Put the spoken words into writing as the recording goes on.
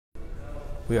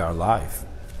We are live.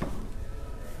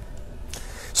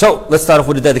 So, let's start off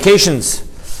with the dedications.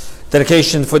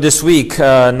 Dedication for this week,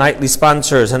 nightly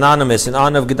sponsors, Anonymous, in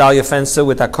honor of Gedalia Fenster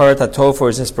with Akarat Hatov for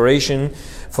his inspiration,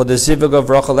 for the Zivug of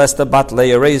Rachel Esther Bat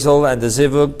Leah Rezel, and the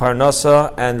Zivug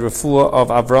Parnasa and Refuah of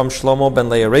Avram Shlomo Ben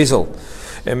Leah Rezel.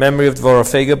 In memory of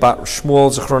Dvorafega Bat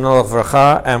Shmuel Zichronel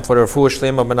Vracha, and for the Refuah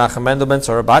Shlem of Menachem Mendel Ben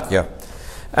Sarabatya.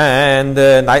 And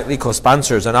nightly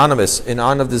co-sponsors, Anonymous, in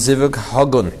honor of the Zivug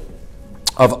Hagun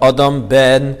of Adam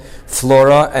Ben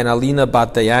Flora and Alina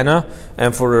Bat Diana,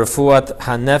 and for Refuat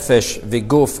Hanefesh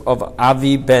Viguf of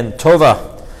Avi Ben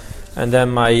Tova. And then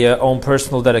my own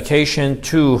personal dedication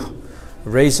to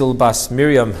Rezel Bas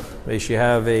Miriam. May she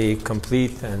have a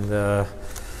complete and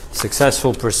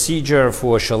successful procedure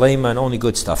for Shalema and only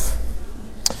good stuff.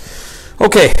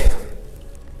 Okay,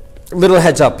 little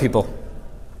heads up, people.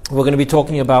 We're going to be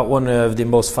talking about one of the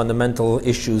most fundamental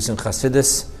issues in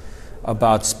Chassidus,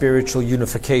 about spiritual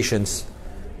unifications.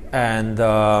 And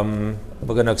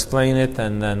we're going to explain it,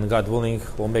 and then God willing,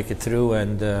 we'll make it through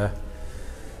and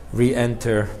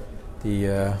re-enter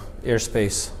the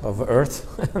airspace of earth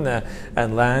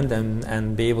and land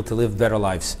and be able to live better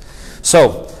lives.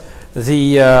 So,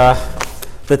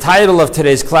 the title of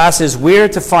today's class is Where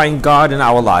to Find God in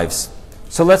Our Lives.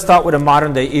 So let's start with a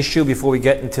modern day issue before we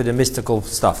get into the mystical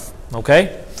stuff,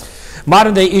 okay?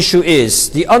 Modern day issue is,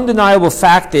 the undeniable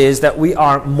fact is that we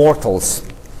are mortals.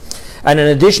 And in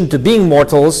addition to being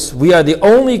mortals, we are the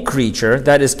only creature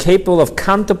that is capable of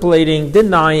contemplating,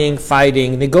 denying,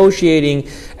 fighting, negotiating,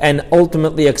 and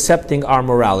ultimately accepting our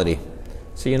morality.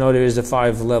 So you know there is the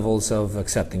 5 levels of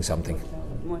accepting something.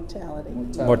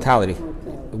 Mortality.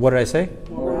 What did I say?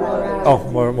 Morality.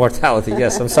 Oh, mortality.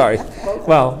 Yes, I'm sorry.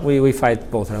 Well, we fight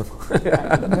both of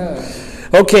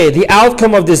them. Okay, the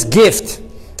outcome of this gift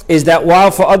is that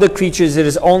while for other creatures it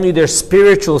is only their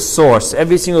spiritual source,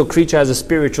 every single creature has a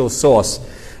spiritual source.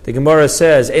 The Gemara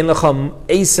says, Ein lacham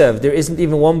esev, there isn't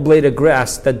even one blade of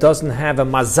grass that doesn't have a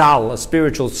mazal, a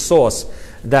spiritual source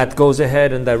that goes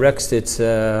ahead and directs its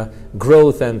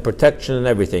growth and protection and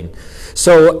everything.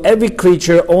 So every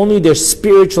creature, only their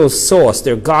spiritual source,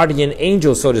 their guardian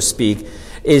angel, so to speak,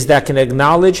 is that can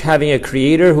acknowledge having a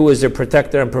creator who is their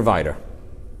protector and provider.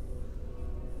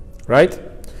 Right?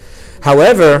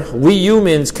 However, we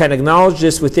humans can acknowledge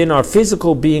this within our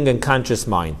physical being and conscious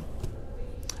mind.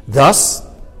 Thus,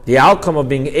 the outcome of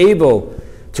being able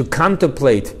to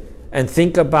contemplate and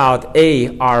think about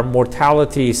our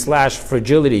mortality /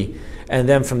 fragility, and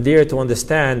then from there to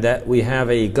understand that we have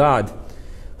a God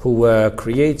who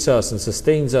creates us and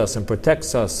sustains us and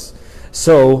protects us.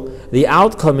 So the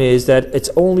outcome is that it's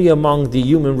only among the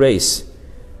human race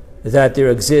that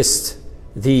there exists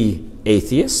the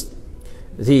atheist,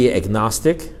 the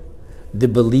agnostic, the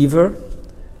believer,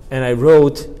 and I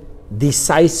wrote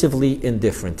decisively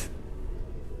indifferent,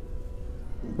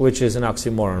 which is an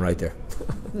oxymoron right there.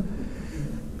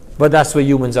 But that's what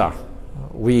humans are.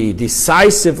 We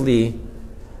decisively,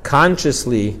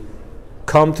 consciously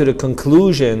come to the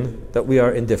conclusion that we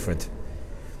are indifferent,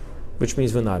 which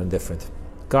means we're not indifferent.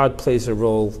 God plays a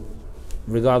role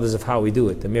regardless of how we do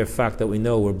it. The mere fact that we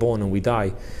know we're born and we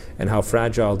die and how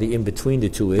fragile the in-between the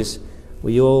two is,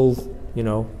 we all,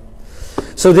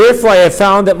 So therefore I have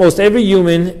found that most every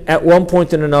human at one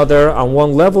point or another, on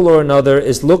one level or another,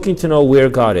 is looking to know where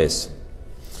God is.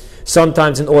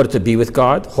 Sometimes in order to be with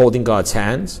God, holding God's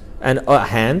hand, and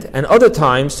other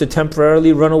times to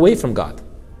temporarily run away from God.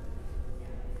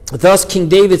 Thus King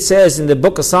David says in the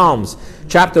book of Psalms,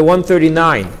 chapter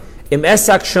 139, Im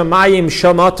esak shamayim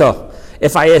shamata,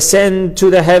 if I ascend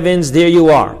to the heavens, there you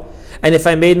are. And if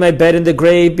I made my bed in the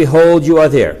grave, behold, you are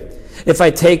there. If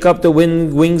I take up the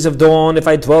wings of dawn, if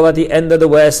I dwell at the end of the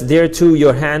west, there too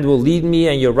your hand will lead me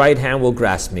and your right hand will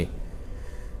grasp me.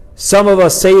 Some of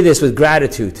us say this with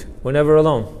gratitude. We're never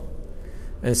alone.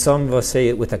 And some of us say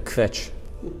it with a kvetch.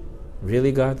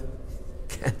 Really, God?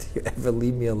 Can't you ever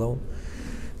leave me alone?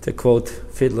 To quote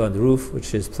Fiddler on the Roof,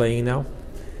 which is playing now.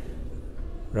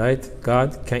 Right?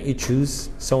 God, can't you choose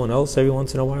someone else every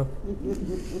once in a while?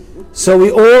 So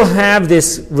we all have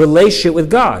this relationship with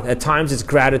God. At times it's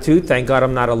gratitude, thank God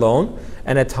I'm not alone.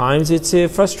 And at times it's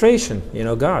frustration.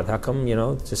 God, how come,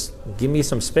 just give me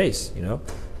some space,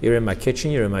 You're in my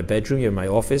kitchen, you're in my bedroom, you're in my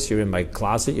office, you're in my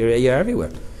closet, you're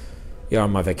everywhere. You're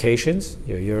on my vacations,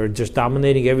 you're just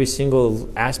dominating every single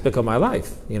aspect of my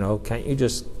life. Can't you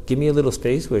just give me a little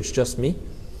space where it's just me?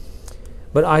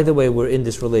 But either way, we're in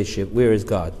this relationship. Where is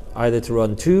God? Either to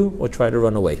run to or try to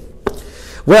run away.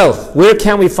 Well, where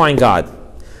can we find God?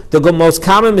 The most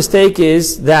common mistake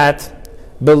is that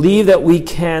believe that we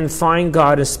can find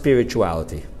God in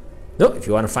spirituality. No, if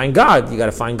you want to find God, you got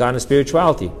to find God in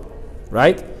spirituality.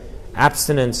 right?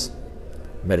 Abstinence,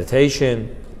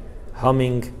 meditation,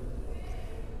 humming.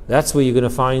 That's where you're going to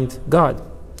find God.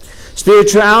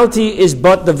 Spirituality is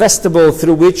but the vestibule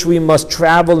through which we must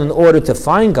travel in order to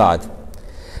find God.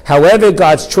 However,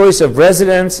 God's choice of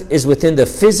residence is within the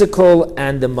physical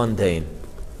and the mundane.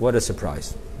 What a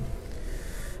surprise.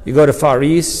 You go to Far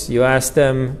East, you ask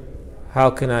them, how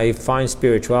can I find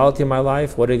spirituality in my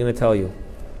life? What are they going to tell you?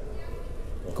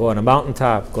 Go on a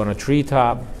mountaintop, go on a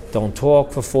treetop, don't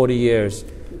talk for 40 years,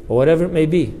 or whatever it may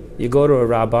be. You go to a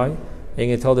rabbi, and you're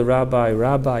going to tell the rabbi,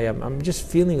 Rabbi, I'm just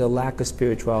feeling a lack of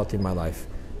spirituality in my life.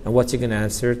 And what's he going to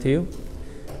answer to you?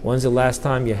 When's the last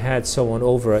time you had someone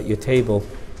over at your table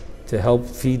to help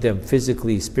feed them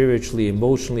physically, spiritually,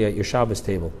 emotionally at your Shabbos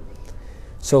table?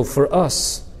 So for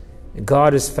us,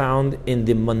 God is found in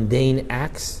the mundane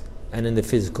acts and in the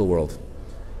physical world.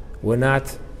 We're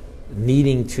not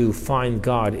needing to find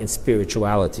God in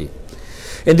spirituality.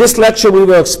 In this lecture, we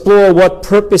will explore what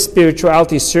purpose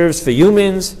spirituality serves for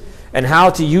humans and how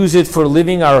to use it for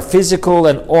living our physical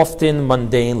and often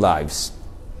mundane lives.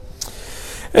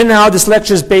 And now this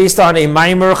lecture is based on a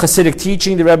Maimer Hasidic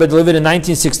teaching the Rebbe delivered in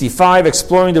 1965,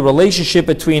 exploring the relationship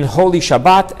between Holy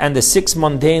Shabbat and the 6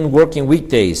 mundane working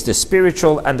weekdays, the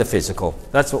spiritual and the physical.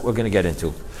 That's what we're going to get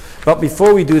into. But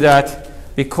before we do that,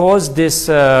 because this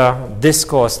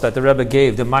discourse that the Rebbe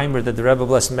gave, the Maimer that the Rebbe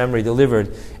blessed memory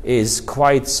delivered, is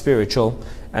quite spiritual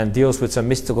and deals with some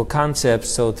mystical concepts,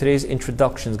 so today's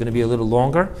introduction is going to be a little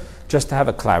longer, just to have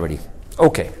a clarity.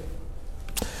 Okay.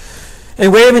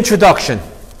 In way of introduction,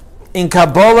 in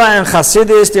Kabbalah and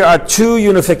Chassidus, there are 2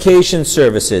 unification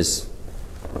services.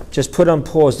 Just put on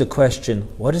pause the question,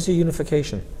 what is a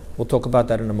unification? We'll talk about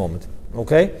that in a moment.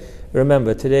 Okay?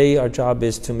 Remember, today our job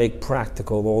is to make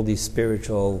practical all these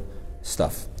spiritual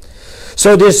stuff.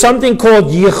 So there's something called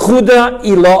Yechuda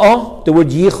Ila'ah. The word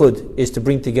Yichud is to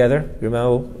bring together.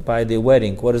 Remember, by the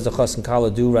wedding, what does the Chas and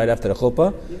Kala do right after the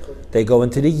chuppah? They go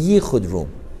into the Yichud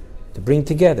room to bring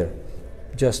together.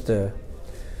 Just to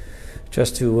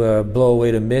blow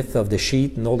away the myth of the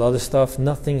sheet and all the other stuff.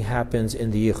 Nothing happens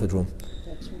in the Yichud room.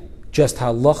 That's right. Just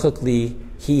halachically,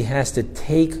 he has to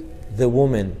take the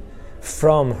woman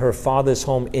from her father's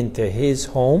home into his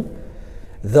home.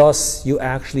 Thus, you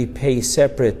actually pay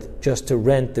separate just to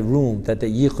rent the room, that the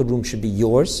Yichud room should be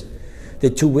yours.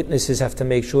 The 2 witnesses have to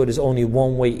make sure there's only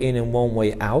one way in and one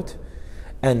way out.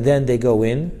 And then they go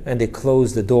in and they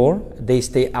close the door. They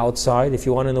stay outside. If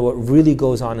you want to know what really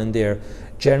goes on in there,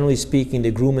 generally speaking, the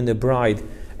groom and the bride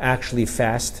actually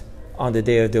fast on the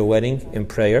day of their wedding in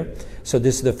prayer. So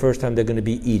this is the first time they're going to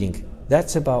be eating.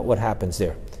 That's about what happens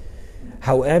there.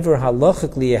 However,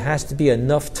 halachically, it has to be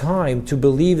enough time to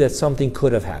believe that something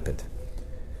could have happened.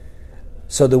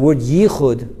 So the word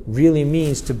yichud really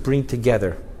means to bring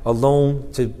together.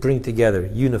 Alone, to bring together,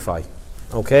 unify.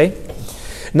 Okay?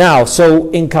 Now, so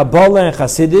in Kabbalah and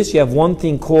Chassidus, you have one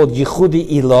thing called Yichudi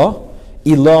Ilah.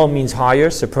 Ilah means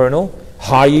higher, supernal,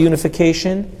 higher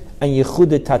unification, and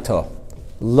Yichudi Tata,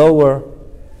 lower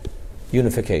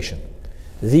unification.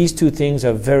 These 2 things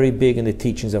are very big in the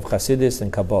teachings of Chassidus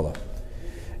and Kabbalah.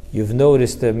 You've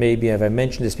noticed that maybe, have I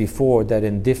mentioned this before, that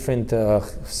in different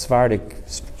Sephardic,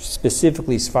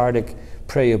 specifically Sephardic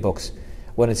prayer books,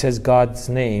 when it says God's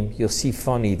name, you'll see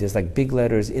funny. There's like big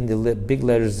letters in the big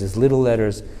letters. There's little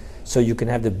letters, so you can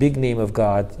have the big name of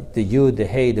God, the Yud, the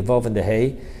Hey, the Vav, and the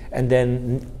Hey, and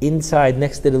then inside,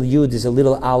 next to the Yud, is a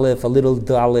little Aleph, a little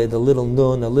Dalet, a little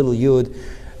Nun, a little Yud.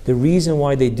 The reason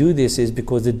why they do this is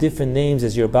because the different names,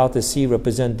 as you're about to see,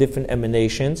 represent different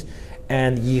emanations,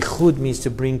 and Yichud means to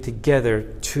bring together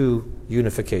 2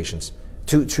 unifications,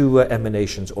 two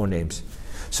emanations or names.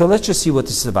 So let's just see what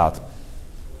this is about.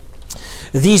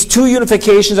 These 2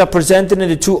 unifications are presented in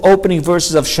the 2 opening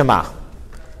verses of Shema.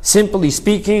 Simply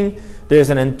speaking, there's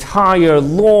an entire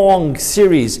long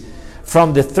series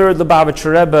from the 3rd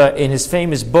Lubavitcher Rebbe in his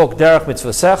famous book, Derech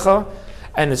Mitzvosecha,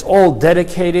 and it's all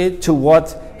dedicated to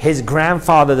what his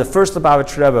grandfather, the 1st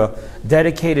Lubavitcher Rebbe,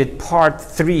 dedicated part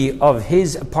 2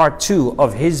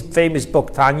 of his famous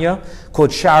book, Tanya,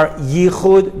 called Shar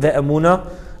Yichud Ve'emuna,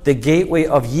 the gateway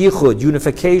of Yichud,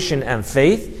 unification and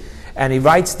faith. And he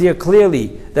writes there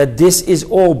clearly that this is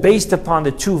all based upon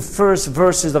the 2 first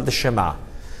verses of the Shema.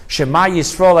 Shema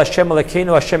Yisrael Hashem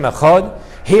Elokeinu Hashem Echad.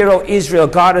 Hear, O Israel,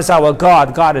 God is our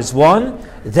God, God is one.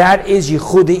 That is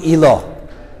Yichudi Ilah,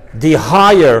 the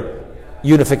higher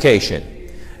unification.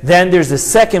 Then there's the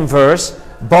 2nd verse,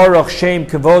 Baruch Shem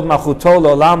Kavod Machuto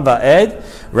L'Olam Va'ed,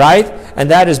 right? And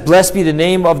that is, blessed be the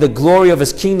name of the glory of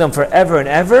his kingdom forever and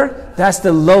ever. That's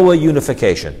the lower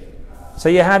unification. So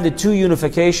you have the 2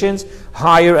 unifications,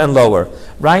 higher and lower.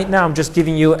 Right now I'm just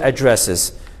giving you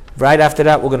addresses. Right after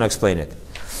that, we're going to explain it.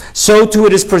 So too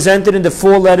it is presented in the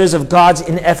 4 letters of God's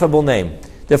ineffable name.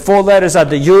 The 4 letters are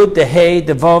the Yud, the Hey,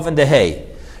 the Vav, and the Hey.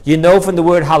 You know from the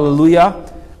word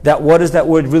hallelujah that what does that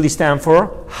word really stand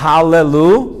for?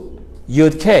 Hallelujah,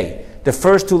 Yud K. The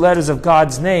first 2 letters of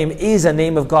God's name is a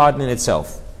name of God in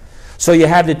itself. So you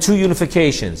have the 2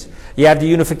 unifications. You have the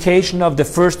unification of the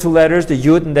first 2 letters, the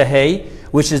Yud and the Hey,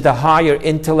 which is the higher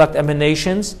intellect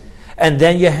emanations. And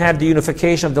then you have the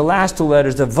unification of the last 2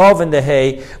 letters, the Vav and the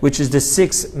Hey, which is the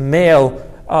 6 male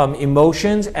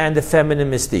emotions and the feminine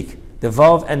mystique. The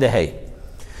Vav and the Hey.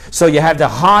 So you have the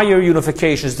higher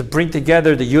unifications to bring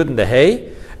together the Yud and the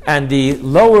Hey, and the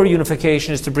lower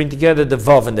unification is to bring together the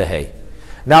Vav and the Hey.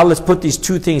 Now let's put these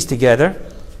 2 things together.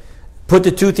 Put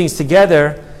the 2 things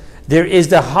together. There is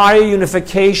the higher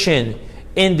unification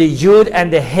in the Yud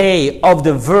and the Hey of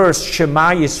the verse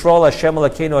Shema Yisrael Hashem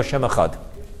Elokeinu Hashem Echad.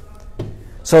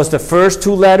 So it's the first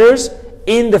 2 letters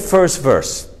in the first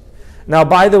verse. Now,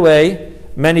 by the way,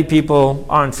 many people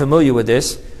aren't familiar with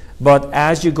this, but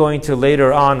as you're going to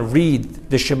later on read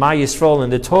the Shema Yisrael in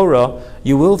the Torah,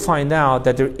 you will find out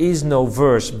that there is no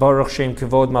verse Baruch Shem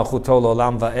Kavod Malchuto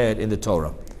Olam Va'ed in the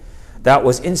Torah. That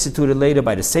was instituted later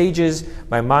by the sages.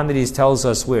 Maimonides tells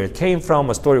us where it came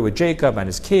from, a story with Jacob and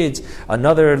his kids.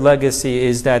 Another legacy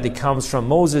is that it comes from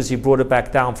Moses. He brought it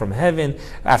back down from heaven.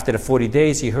 After the 40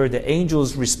 days, he heard the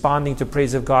angels responding to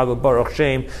praise of God with Baruch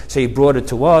Shem, so he brought it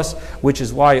to us, which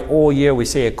is why all year we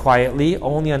say it quietly.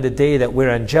 Only on the day that we're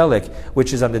angelic,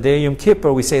 which is on the day of Yom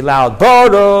Kippur, we say loud,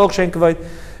 Baruch Shem Kavod.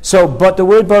 So, but the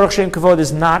word Baruch Shem Kavod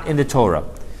is not in the Torah.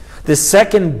 The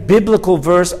second biblical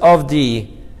verse of the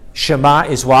Shema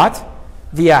is what?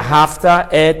 V'ahavta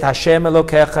et Hashem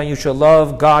Elokecha. You shall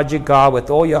love God your God with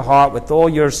all your heart, with all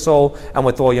your soul, and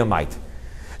with all your might.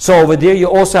 So over there you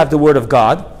also have the word of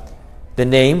God, the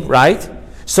name, right?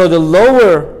 So the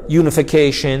lower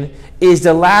unification is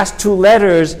the last 2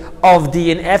 letters of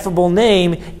the ineffable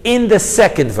name in the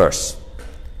second verse.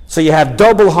 So you have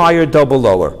double higher, double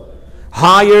lower.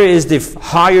 Higher is the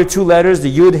higher 2 letters,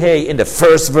 the Yud Hey in the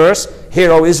first verse.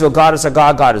 Hear, O Israel, God is our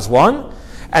God, God is one.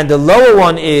 And the lower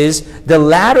one is the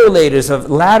latter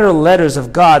letters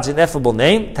of God's ineffable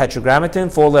name, tetragrammaton,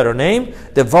 4-letter name,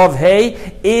 the Vav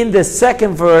Hey, in the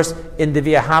second verse, in the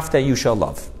V'ahavta you shall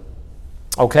love.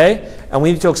 Okay? And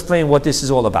we need to explain what this is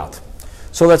all about.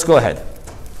 So let's go ahead.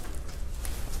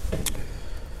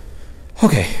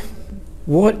 Okay.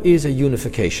 What is a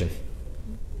unification?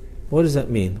 What does that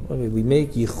mean? We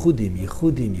make yichudim.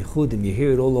 You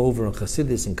hear it all over in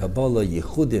Chassidus and Kabbalah,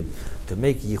 yichudim, to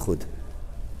make yichud.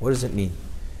 What does it mean?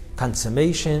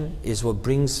 Consummation is what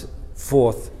brings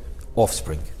forth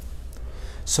offspring.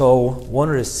 So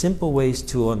one of the simple ways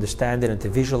to understand it and to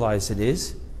visualize it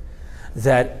is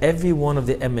that every one of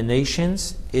the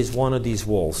emanations is one of these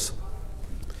walls.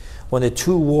 When the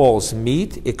 2 walls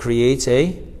meet, it creates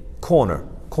a corner.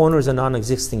 Corner is a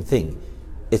non-existing thing.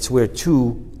 It's where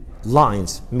 2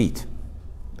 lines meet.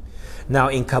 Now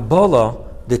in Kabbalah,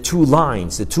 the 2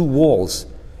 lines, the 2 walls,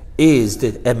 is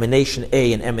the emanation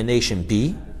A and emanation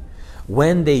B.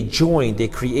 When they join, they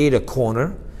create a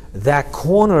corner. That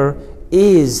corner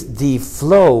is the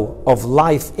flow of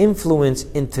life influence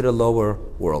into the lower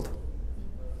world.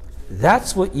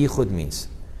 That's what Yichud means.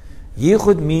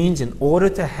 Yichud means in order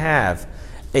to have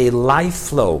a life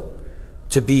flow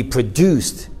to be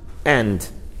produced and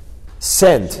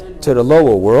sent to the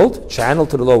lower world, channeled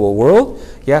to the lower world,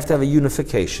 you have to have a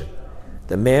unification.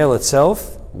 The male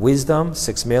itself, wisdom,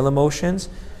 6 male emotions,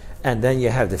 and then you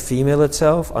have the female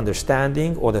itself,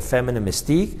 understanding, or the feminine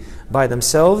mystique. By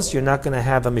themselves, you're not going to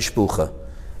have a mishpucha.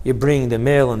 You bring the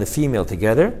male and the female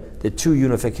together, the 2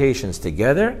 unifications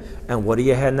together, and what do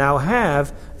you now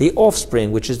have? The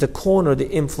offspring, which is the corner, the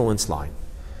influence line.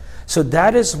 So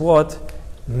that is what,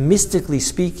 mystically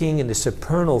speaking, in the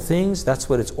supernal things, that's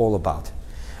what it's all about.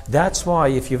 That's why,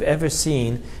 if you've ever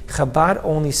seen, Chabad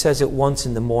only says it once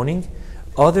in the morning.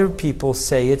 Other people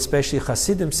say it, especially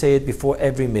Hasidim say it before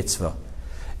every mitzvah.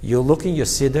 You'll look in your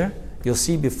Siddur, you'll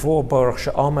see before Baruch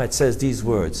She'ama it says these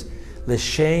words: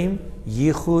 L'shem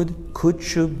yichud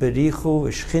kutshu berichu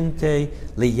v'shchinte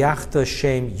liyachta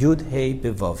shem yud hey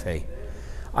bevav hey.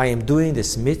 I am doing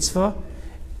this mitzvah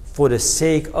for the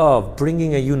sake of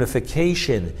bringing a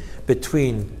unification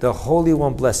between the Holy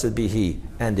One, blessed be He,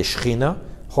 and the Shechina.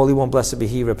 Holy One, blessed be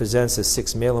He, represents the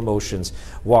 6 male emotions,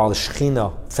 while the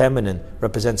Shechina, feminine,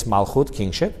 represents Malchut,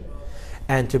 kingship,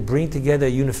 and to bring together a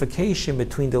unification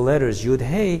between the letters Yud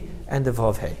Hey and the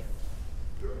Vav Hey.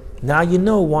 Now you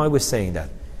know why we're saying that.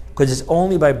 Because it's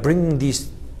only by bringing these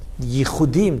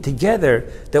Yichudim together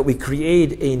that we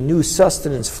create a new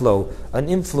sustenance flow, an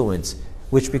influence,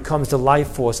 which becomes the life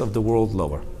force of the world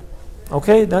lower.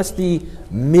 Okay, that's the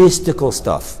mystical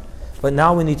stuff. But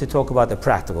now we need to talk about the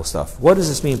practical stuff. What does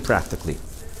this mean practically?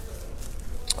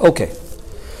 Okay.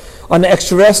 On the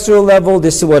extraterrestrial level,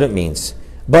 this is what it means.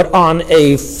 But on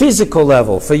a physical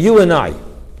level, for you and I,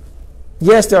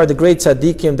 yes, there are the great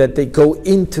tzaddikim that they go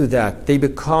into that. They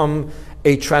become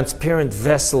a transparent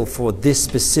vessel for this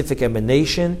specific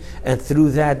emanation, and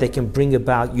through that they can bring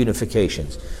about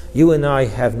unifications. You and I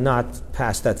have not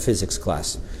passed that physics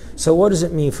class. So what does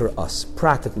it mean for us,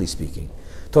 practically speaking?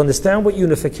 To understand what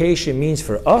unification means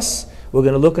for us, we're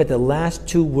going to look at the last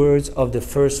two words of the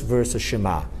first verse of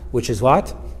Shema, which is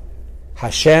what?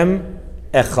 Hashem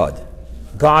Echad.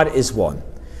 God is one.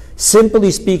 Simply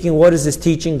speaking, what is this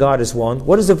teaching? God is one.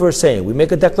 What is the verse saying? We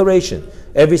make a declaration.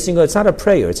 It's not a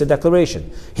prayer, it's a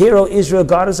declaration. Hear, O Israel,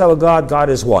 God is our God, God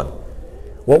is one.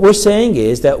 What we're saying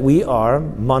is that we are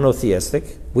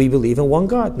monotheistic. We believe in one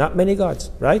God, not many gods,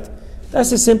 right?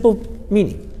 That's the simple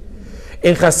meaning.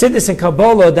 In Hasidus and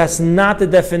Kabbalah, that's not the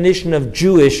definition of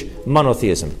Jewish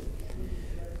monotheism.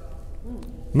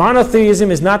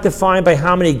 Monotheism is not defined by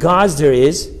how many gods there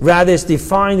is. Rather, it's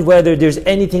defined whether there's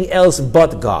anything else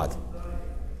but God.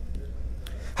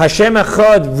 Hashem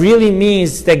Echad really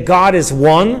means that God is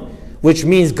one, which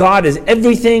means God is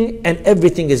everything and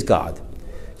everything is God.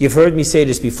 You've heard me say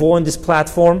this before on this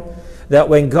platform, that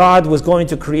when God was going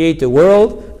to create the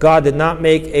world, God did not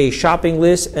make a shopping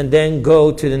list and then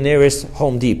go to the nearest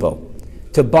Home Depot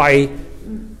to buy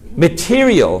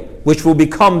material which will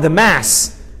become the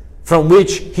mass from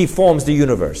which he forms the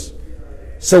universe.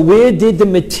 So where did the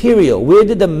material, where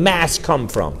did the mass come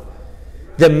from?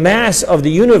 The mass of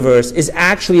the universe is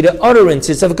actually the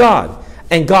utterances of God.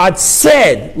 And God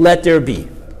said, let there be.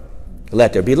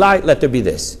 Let there be light, let there be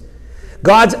this.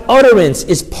 God's utterance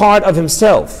is part of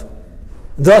himself.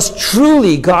 Thus,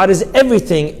 truly, God is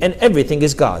everything and everything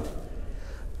is God.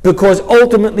 Because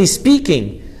ultimately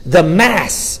speaking, the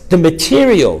mass, the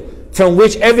material from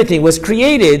which everything was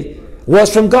created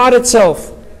was from God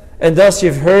itself. And thus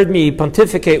you've heard me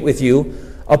pontificate with you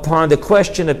upon the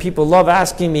question that people love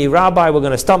asking me, Rabbi, we're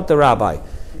going to stump the rabbi.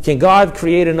 Can God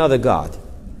create another God?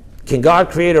 Can God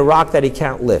create a rock that he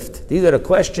can't lift? These are the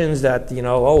questions that, we're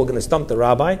going to stump the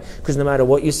rabbi, because no matter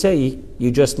what you say,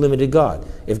 you just limited God.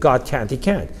 If God can't, he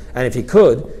can't. And if he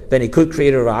could, then he could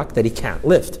create a rock that he can't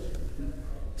lift.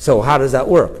 So how does that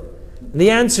work? And the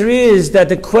answer is that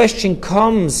the question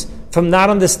comes from not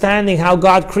understanding how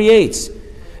God creates.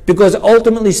 Because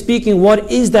ultimately speaking,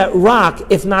 what is that rock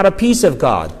if not a piece of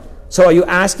God? So are you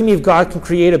asking me if God can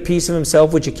create a piece of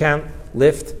himself which he can't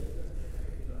lift?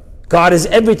 God is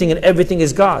everything and everything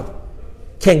is God.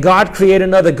 Can God create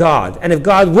another God? And if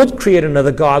God would create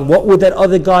another God, what would that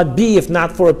other God be if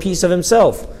not for a piece of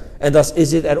himself? And thus,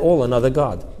 is it at all another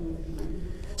God?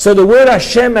 So the word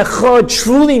Hashem Echad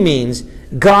truly means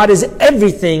God is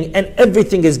everything and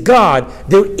everything is God.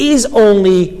 There is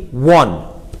only one.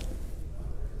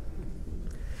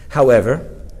 However,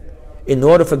 in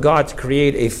order for God to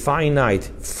create a finite,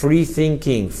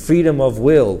 free-thinking, freedom of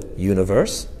will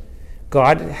universe,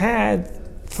 God had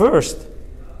first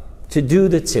to do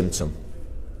the tzimtzum.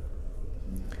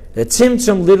 The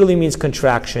tzimtzum literally means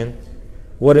contraction.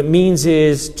 What it means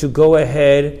is to go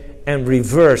ahead and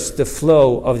reverse the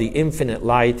flow of the infinite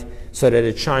light so that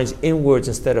it shines inwards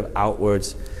instead of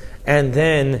outwards. And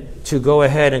then to go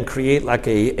ahead and create like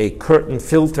a curtain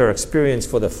filter experience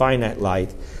for the finite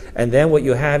light. And then what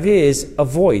you have is a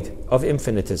void of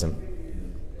infinitism.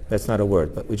 That's not a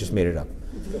word, but we just made it up.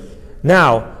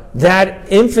 Now, that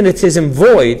infinitism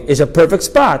void is a perfect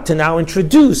spot to now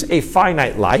introduce a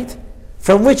finite light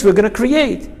from which we're going to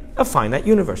create a finite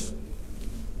universe.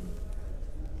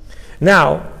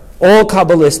 Now, all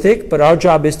Kabbalistic, but our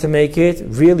job is to make it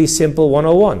really simple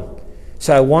 101.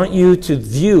 So I want you to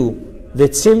view the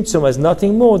tzimtzum as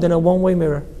nothing more than a one-way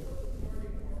mirror.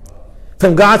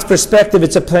 From God's perspective,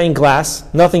 it's a plain glass,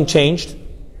 nothing changed.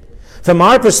 From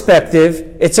our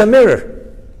perspective, it's a mirror.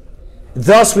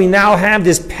 Thus, we now have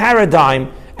this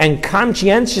paradigm and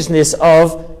conscientiousness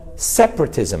of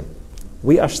separatism.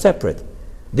 We are separate.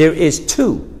 There is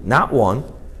two, not one.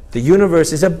 The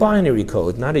universe is a binary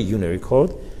code, not a unary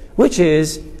code, which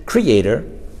is creator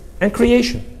and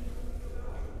creation.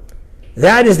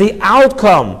 That is the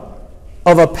outcome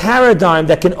of a paradigm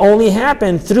that can only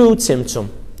happen through tzimtzum,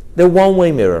 the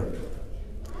one-way mirror.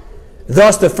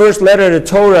 Thus, the first letter of the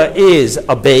Torah is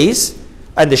a base,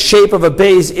 and the shape of a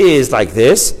base is like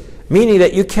this, meaning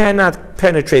that you cannot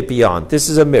penetrate beyond. This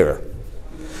is a mirror.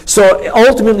 So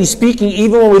ultimately speaking,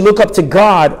 even when we look up to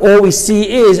God, all we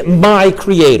see is my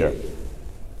creator.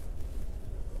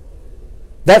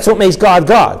 That's what makes God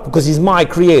God, because he's my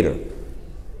creator.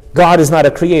 God is not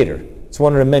a creator. It's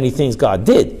one of the many things God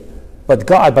did. But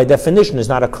God, by definition, is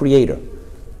not a creator.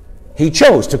 He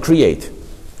chose to create.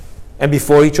 And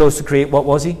before he chose to create, what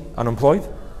was he? Unemployed?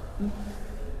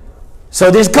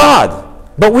 So there's God.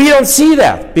 But we don't see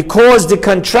that because the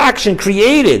contraction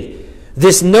created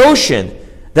this notion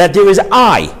that there is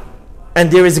I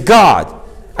and there is God.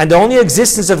 And the only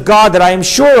existence of God that I am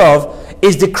sure of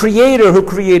is the creator who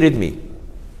created me.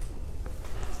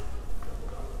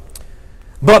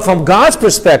 But from God's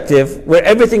perspective, where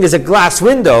everything is a glass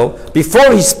window,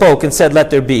 before he spoke and said, let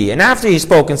there be, and after he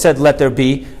spoke and said, let there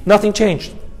be, nothing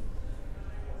changed.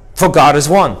 For God is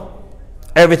one.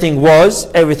 Everything was,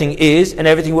 everything is, and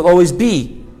everything will always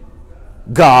be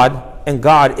God, and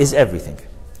God is everything.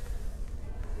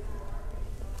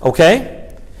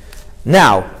 Okay?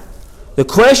 Now, the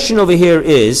question over here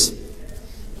is,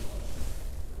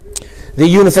 the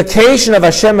unification of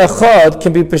Hashem Echad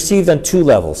can be perceived on two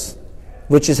levels,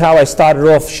 which is how I started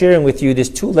off sharing with you. There's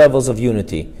two levels of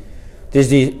unity. There's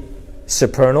the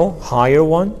supernal, higher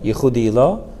one, Yichud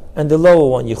Ilah, and the lower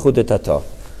one, Yichud Tata.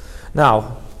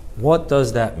 Now, what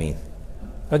does that mean?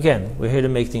 Again, we're here to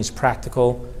make things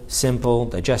practical, simple,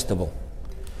 digestible.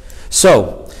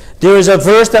 So, there is a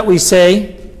verse that we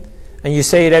say, and you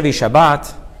say it every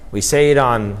Shabbat. We say it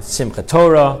on Simchat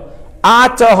Torah.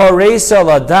 Ata horeisa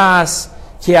ladas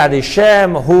ki ad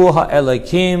Hashem hu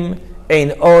ha'elakim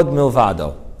ein od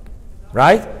milvado.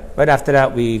 Right? Right after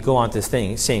that, we go on to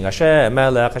sing Hashem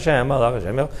Melech, Hashem Melech,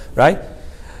 Hashem Melech. Right?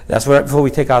 That's right before we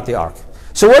take out the ark.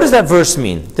 So what does that verse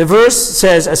mean? The verse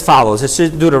says as follows. It's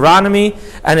Deuteronomy,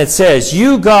 and it says,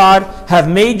 you, God, have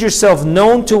made yourself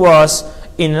known to us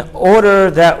in order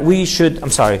that we should...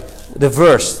 the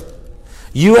verse.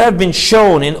 You have been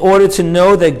shown in order to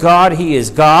know that God, He is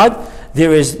God.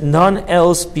 There is none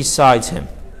else besides Him.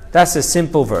 That's a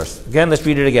simple verse. Again, let's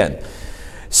read it again.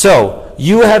 So,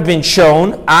 you have been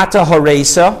shown, ata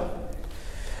horesa,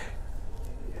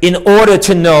 in order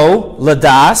to know,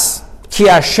 ladas, ki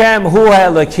Hashem hu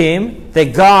ha'elakim,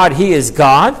 that God, He is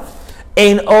God.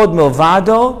 Ein od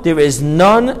milvado, there is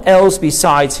none else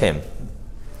besides Him.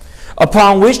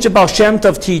 Upon which the Baal Shem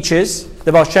Tov teaches,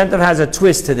 the Baal Shem Tov has a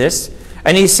twist to this,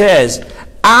 and he says,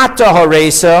 Ata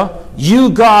haresa,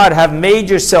 you, God, have made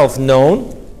yourself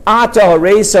known, Ata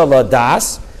haresa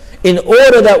ladas, in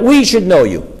order that we should know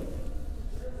you.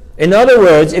 In other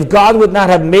words, if God would not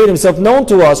have made Himself known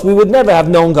to us, we would never have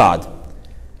known God.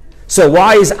 So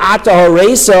why is Ata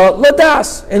haresa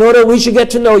ladas? In order we should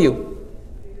get to know you.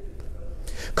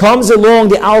 Comes along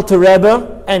the Alter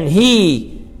Rebbe, and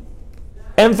he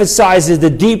emphasizes the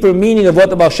deeper meaning of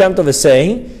what the Baal Shem Tov is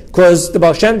saying, because the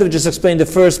Baal Shem Tov just explained the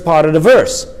first part of the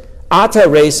verse. Ata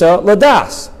haresa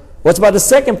ladas. What's about the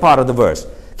second part of the verse?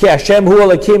 Ki Hashem hu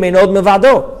ha'elakim ein od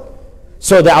milvado.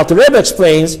 So the Alter Rebbe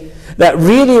explains that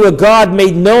really what God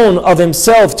made known of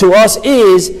Himself to us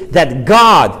is that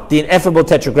God, the ineffable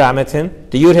tetragrammaton,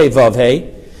 the Yud Hey Vav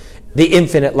Hey, the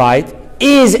infinite light,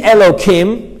 is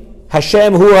Elokim.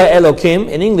 Hashem hu ha'elakim.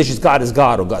 In English, it's God is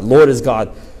God, or God, Lord is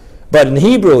God. But in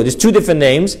Hebrew, there's two different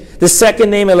names. The second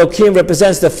name, Elokim,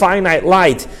 represents the finite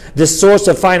light, the source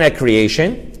of finite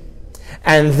creation.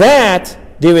 And that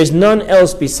there is none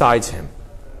else besides Him.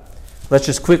 Let's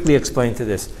just quickly explain to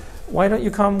this. Why don't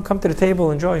you come to the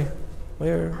table, enjoy?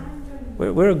 We're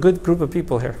a good group of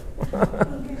people here.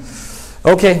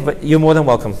 Okay, but you're more than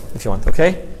welcome if you want,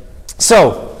 okay?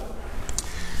 So,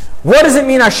 what does it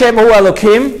mean, Hashem hu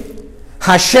Elokim?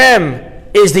 Hashem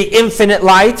is the infinite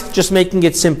light, just making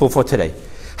it simple for today.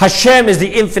 Hashem is the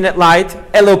infinite light.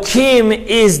 Elokim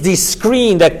is the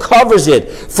screen that covers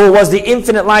it. For was the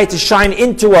infinite light to shine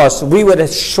into us, we would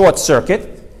short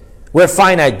circuit. We're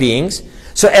finite beings.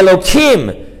 So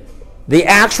Elokim, the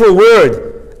actual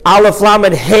word, Aleph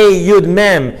Lamed Hey Yud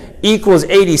Mem, equals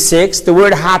 86. The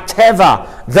word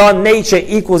Hateva, the nature,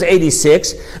 equals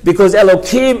 86. Because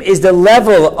Elokim is the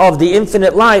level of the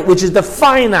infinite light, which is the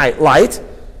finite light.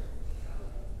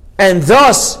 And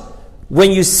thus,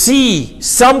 when you see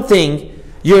something,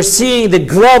 you're seeing the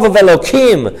glove of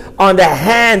Elokim on the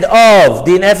hand of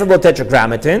the ineffable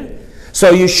tetragrammaton.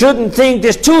 So you shouldn't think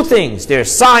there's two things.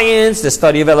 There's science, the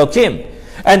study of Elokim.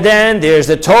 And then there's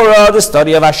the Torah, the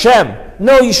study of Hashem.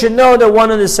 No, you should know they're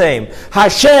one and the same.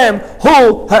 Hashem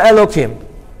hu ha'elokim.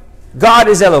 God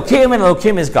is Elokim and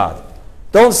Elokim is God.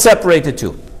 Don't separate the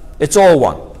two. It's all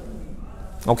one.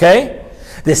 Okay?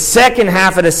 The second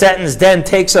half of the sentence then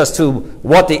takes us to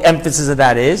what the emphasis of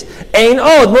that is. Ein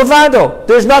od milvado.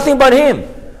 There's nothing but Him.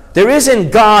 There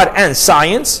isn't God and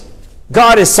science.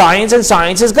 God is science and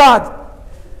science is God.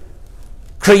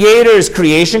 Creator is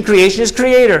creation, creation is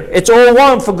creator. It's all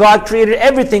one, for God created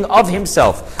everything of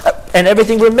Himself. And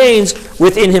everything remains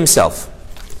within Himself.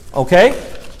 Okay?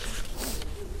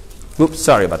 Oops,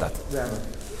 sorry about that.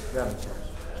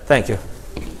 Thank you.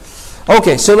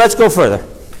 Okay, so let's go further.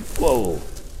 Whoa.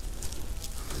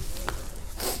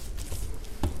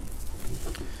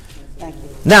 Thank you.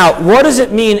 Now, what does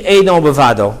it mean, Eino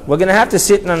Bavado? We're going to have to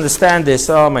sit and understand this.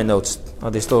 Oh, my notes. Are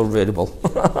they still readable?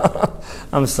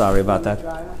 I'm sorry about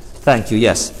that. Thank you,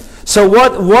 yes. So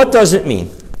what does it mean?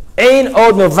 Ein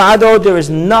od novado, there is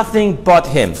nothing but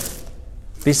him,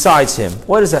 besides him.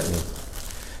 What does that mean?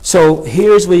 So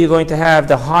here's where you're going to have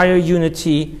the higher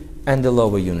unity and the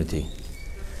lower unity.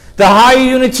 The higher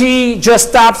unity just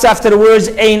stops after the words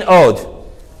ein od.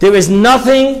 There is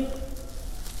nothing.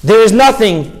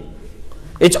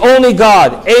 It's only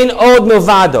God. Ein od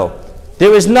novado.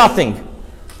 There is nothing.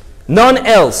 None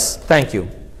else. Thank you.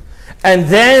 And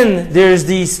then there's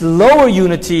this lower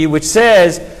unity which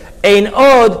says ein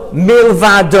od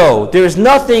milvado. There is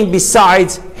nothing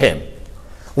besides him.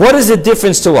 What is the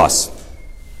difference to us?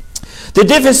 The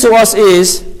difference to us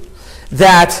is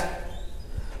that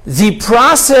the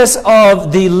process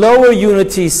of the lower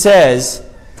unity says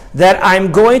that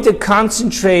I'm going to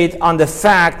concentrate on the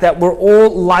fact that we're all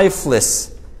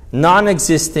lifeless,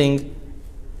 non-existing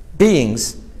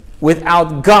beings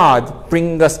without God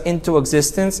bringing us into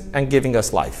existence and giving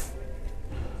us life.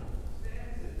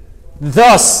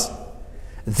 Thus,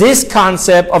 this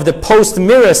concept of the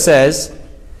post-mirror says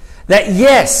that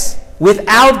yes,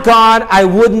 without God I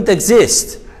wouldn't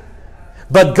exist,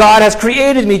 but God has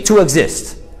created me to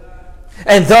exist.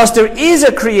 And thus there is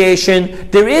a creation,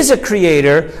 there is a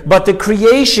creator, but the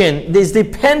creation is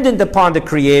dependent upon the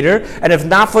creator, and if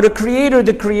not for the creator,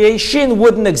 the creation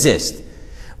wouldn't exist.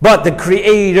 But the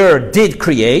creator did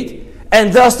create,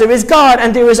 and thus there is God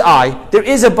and there is I. There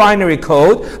is a binary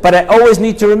code, but I always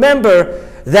need to remember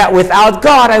that without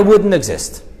God I wouldn't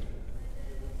exist.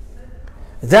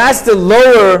 That's the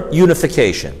lower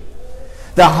unification.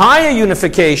 The higher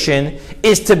unification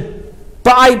is to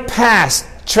bypass,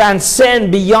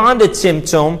 transcend beyond the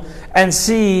tzimtzum and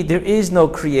see there is no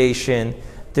creation,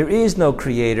 there is no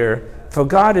creator, for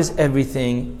God is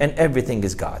everything and everything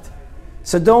is God.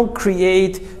 So don't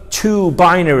create two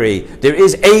binary. There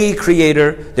is a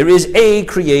creator, there is a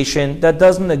creation. That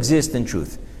doesn't exist in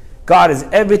truth. God is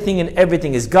everything and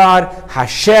everything is God.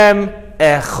 Hashem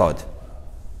Echad.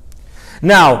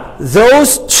 Now,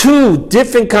 those two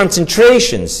different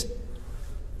concentrations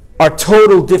are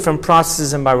total different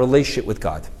processes in my relationship with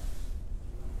God.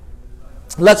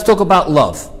 Let's talk about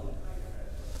love.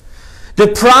 The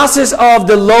process of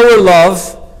the lower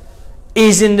love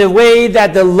is in the way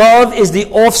that the love is the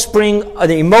offspring,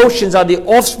 the emotions are the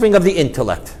offspring of the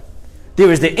intellect.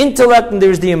 There is the intellect and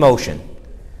there is the emotion.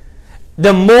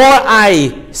 The more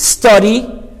I study,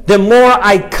 the more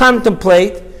I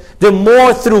contemplate, the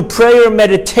more through prayer and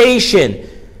meditation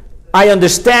I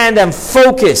understand and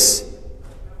focus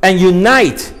and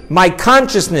unite my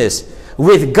consciousness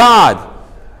with God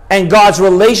and God's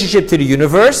relationship to the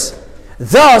universe.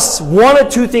 Thus, one or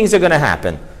two things are going to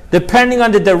happen, depending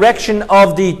on the direction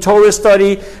of the Torah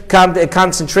study,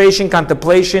 concentration,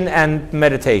 contemplation, and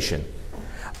meditation.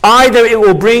 Either it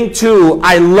will bring to,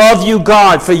 I love you,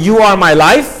 God, for you are my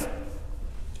life,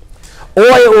 or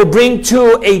it will bring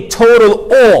to a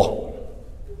total awe.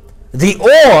 The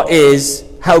awe is,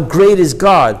 how great is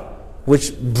God,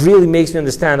 which really makes me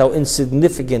understand how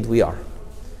insignificant we are,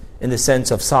 in the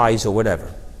sense of size or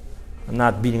whatever. I'm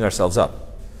not beating ourselves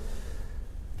up.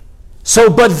 So,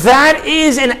 but that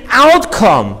is an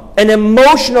outcome, an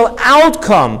emotional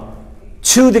outcome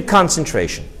to the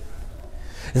concentration.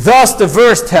 Thus, the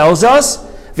verse tells us,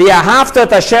 "V'ahavta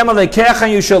et Hashem Elokecha,"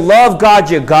 and you shall love God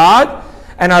your God.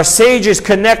 And our sages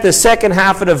connect the second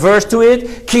half of the verse to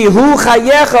it, "Ki hu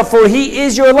chayecha," for he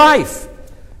is your life.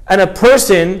 And a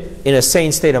person in a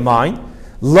sane state of mind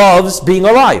loves being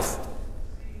alive.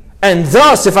 And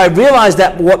thus, if I realize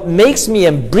that what makes me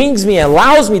and brings me,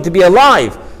 allows me to be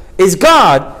alive, is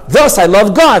God, thus I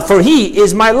love God, for he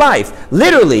is my life.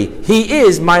 Literally, he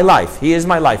is my life. He is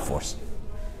my life force.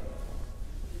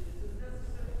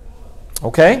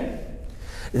 Okay?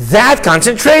 That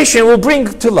concentration will bring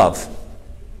to love.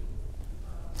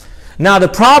 Now the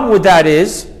problem with that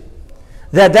is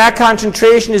that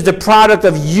concentration is the product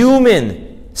of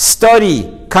human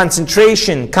study,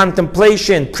 concentration,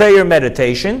 contemplation, prayer,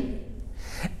 meditation.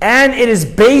 And it is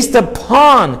based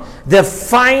upon the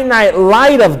finite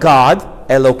light of God,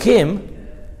 Elohim,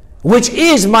 which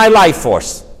is my life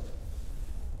force.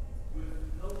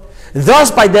 Thus,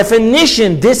 by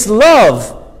definition, this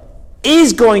love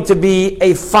is going to be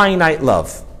a finite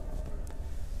love.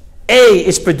 A,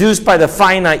 it's produced by the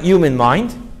finite human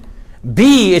mind.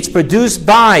 B, it's produced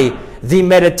by the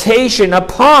meditation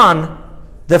upon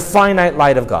the finite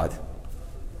light of God.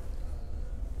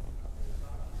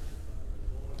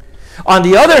 On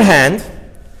the other hand,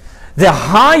 the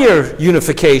higher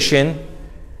unification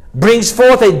brings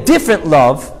forth a different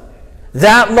love.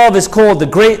 That love is called the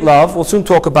great love. We'll soon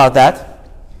talk about that.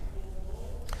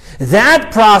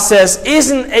 That process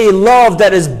isn't a love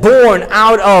that is born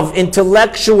out of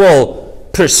intellectual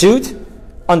pursuit,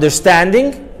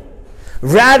 understanding.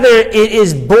 Rather, it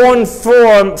is born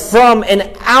from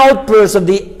an outburst of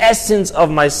the essence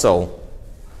of my soul.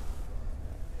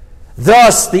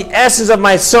 Thus, the essence of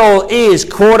my soul is,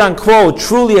 quote unquote,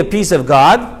 truly a piece of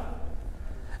God.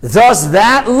 Thus,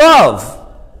 that love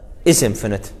is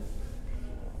infinite.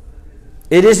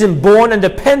 It isn't born and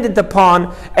dependent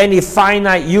upon any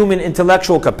finite human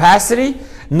intellectual capacity,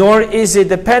 nor is it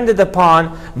dependent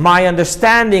upon my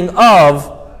understanding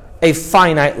of a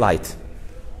finite light.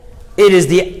 It is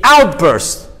the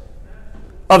outburst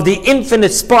of the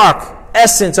infinite spark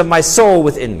essence of my soul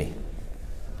within me.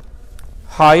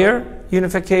 Higher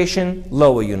unification,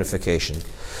 lower unification.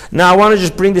 Now I want to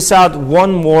just bring this out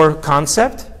one more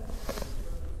concept.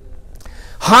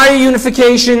 Higher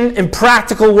unification in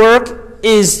practical work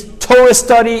is Torah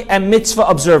study and mitzvah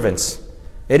observance.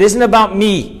 It isn't about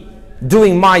me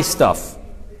doing my stuff.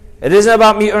 It isn't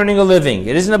about me earning a living.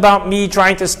 It isn't about me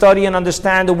trying to study and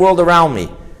understand the world around me.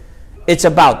 It's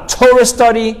about Torah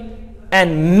study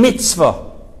and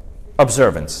mitzvah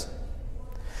observance.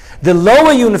 The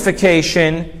lower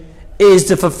unification is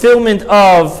the fulfillment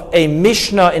of a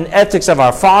Mishnah in Ethics of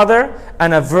Our Father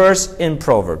and a verse in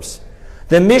Proverbs.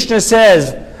 The Mishnah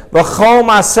says, V'chol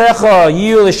ma'asecha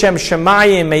yiyu l'shem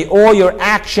shemayim, may all your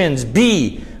actions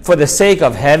be for the sake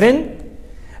of heaven.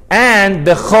 And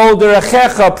b'chol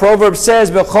derechecha, Proverbs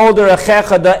says, b'chol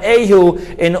derechecha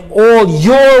da'ehu, in all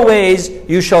your ways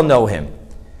you shall know him.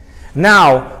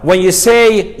 Now, when you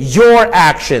say your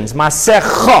actions,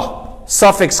 ma'asecha,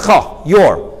 suffix cha,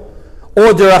 your,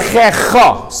 or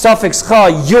derechecha, suffix cha,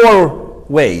 your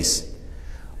ways,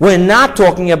 we're not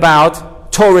talking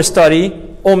about Torah study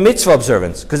or mitzvah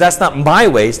observance, because that's not my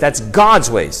ways, that's God's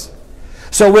ways.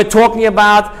 So we're talking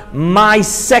about my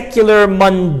secular,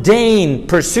 mundane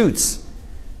pursuits,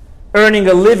 earning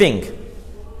a living,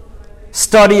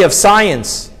 study of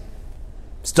science,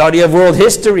 study of world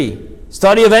history,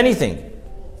 study of anything.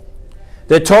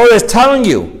 The Torah is telling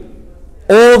you,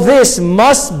 all this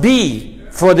must be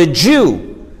for the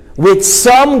Jew with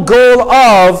some goal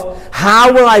of,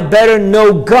 how will I better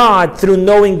know God through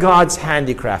knowing God's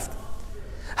handicraft?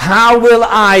 How will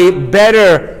I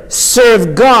better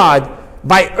serve God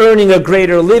by earning a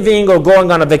greater living or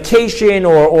going on a vacation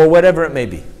or whatever it may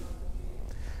be?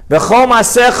 B'chol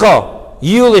ma'asecha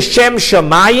yiyu l'shem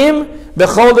shamayim,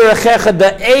 b'chol derechecha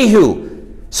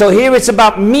da'ehu. So here it's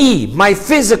about me, my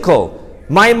physical,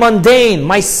 my mundane,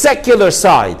 my secular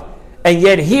side. And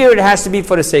yet here it has to be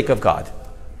for the sake of God.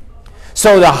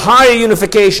 So the higher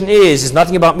unification is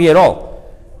nothing about me at all.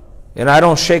 And I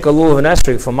don't shake a lulav and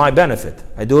esrog for my benefit.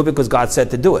 I do it because God said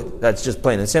to do it. That's just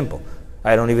plain and simple.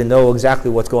 I don't even know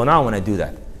exactly what's going on when I do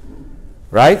that.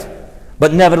 Right?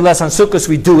 But nevertheless, on Sukkot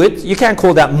we do it. You can't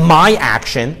call that my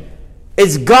action.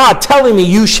 It's God telling me,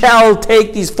 you shall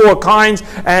take these 4 kinds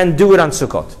and do it on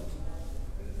Sukkot.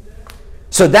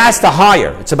 So that's the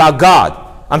higher. It's about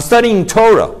God. I'm studying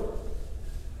Torah.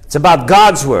 It's about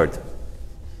God's word.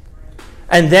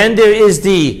 And then there is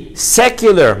the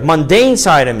secular, mundane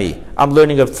side of me. I'm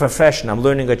learning a profession. I'm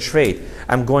learning a trade.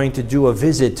 I'm going to do a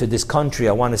visit to this country.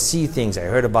 I want to see things. I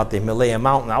heard about the Himalaya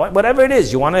mountain. Whatever it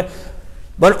is, you want to...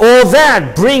 But all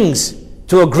that brings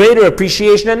to a greater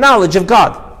appreciation and knowledge of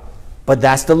God. But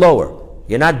that's the lower.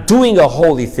 You're not doing a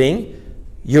holy thing.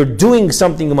 You're doing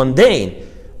something mundane.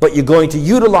 But you're going to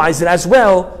utilize it as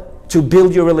well to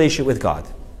build your relationship with God.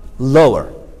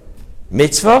 Lower.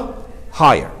 Mitzvah,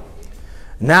 higher.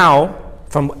 Now,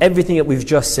 from everything that we've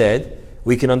just said,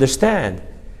 we can understand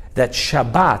that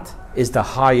Shabbat is the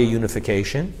higher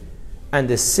unification and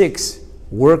the 6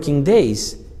 working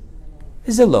days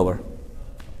is the lower.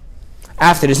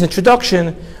 After this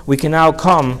introduction, we can now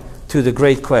come to the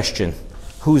great question.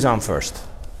 Who's on first?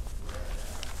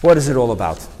 What is it all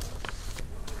about?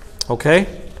 Okay?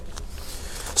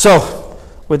 So,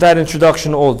 with that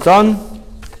introduction all done,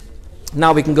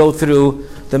 now we can go through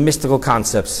the mystical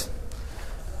concepts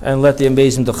and let the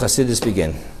amazing of Chassidus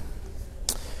begin.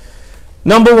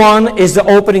 Number 1 is the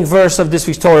opening verse of this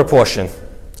week's Torah portion.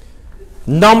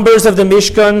 Numbers of the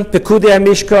Mishkan, Pekudei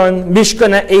Mishkan,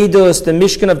 Mishkan HaEdus, the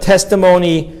Mishkan of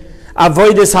testimony,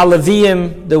 Avodas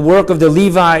HaLeviim, the work of the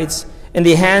Levites, in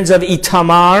the hands of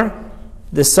Itamar,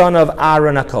 the son of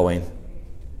Aaron HaKohen.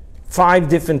 5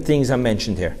 different things are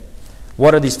mentioned here.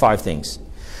 What are these 5 things?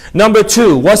 Number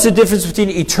 2, what's the difference between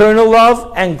eternal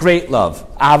love and great love?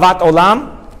 Ahavat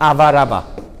olam, ahavah rabbah.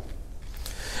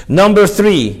 Number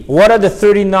 3, what are the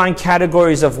 39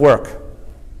 categories of work?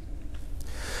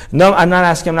 No, I'm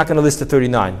not going to list the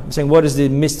 39. I'm saying what is the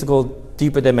mystical,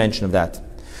 deeper dimension of that?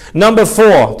 Number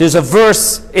 4, there's a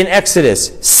verse in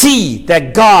Exodus. See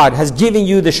that God has given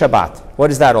you the Shabbat. What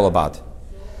is that all about?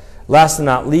 Last and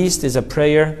not least is a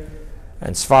prayer,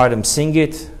 and Sfardim sing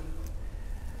it.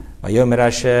 Vayomer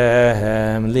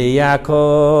Hashem li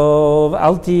Yaakov,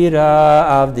 al tira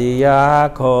avdi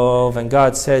Yaakov. And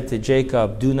God said to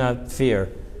Jacob, do not fear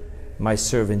my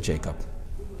servant Jacob.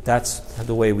 That's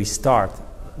the way we start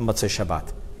Motzei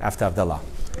Shabbat, after Havdalah.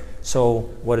 So,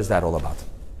 what is that all about?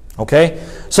 Okay?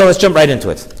 So, let's jump right into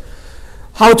it.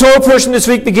 Our Torah portion this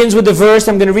week begins with the verse.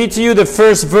 I'm going to read to you the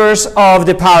first verse of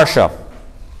the parasha.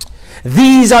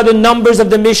 These are the numbers of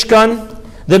the Mishkan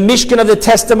of the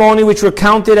testimony which were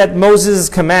counted at Moses'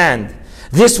 command.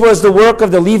 This was the work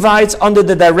of the Levites under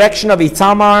the direction of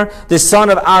Itamar, the son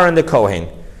of Aaron the Kohen.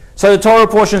 So the Torah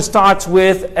portion starts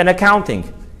with an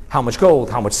accounting. How much gold,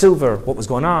 how much silver, what was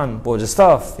going on, what was the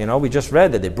stuff. We just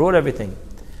read that they brought everything.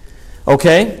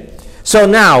 Okay? So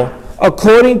now,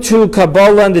 according to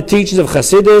Kabbalah and the teachings of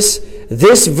Chassidus,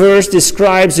 this verse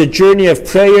describes a journey of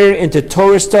prayer into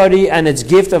Torah study and its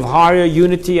gift of higher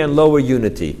unity and lower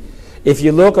unity. If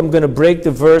you look, I'm going to break the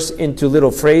verse into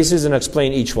little phrases and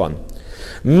explain each one.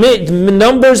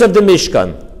 Numbers of the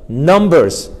Mishkan.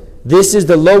 Numbers. This is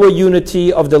the lower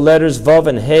unity of the letters Vav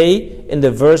and Hey in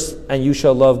the verse, and you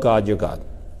shall love God your God.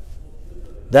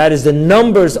 That is the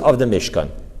numbers of the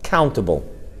Mishkan. Countable.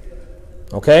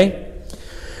 Okay?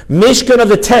 Mishkan of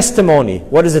the testimony.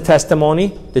 What is the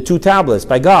testimony? The 2 tablets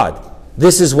by God.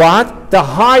 This is what? The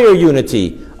higher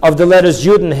unity of the letters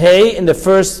Yud and Hey in the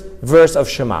first verse of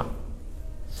Shema.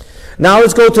 Now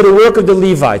let's go to the work of the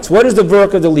Levites. What is the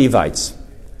work of the Levites?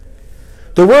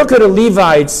 The work of the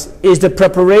Levites is the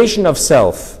preparation of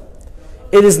self.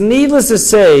 It is needless to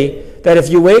say that if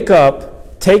you wake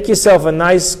up, take yourself a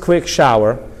nice quick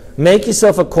shower, make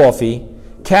yourself a coffee,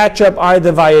 catch up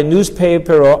either via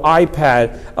newspaper or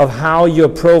iPad of how your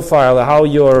profile or how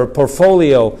your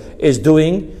portfolio is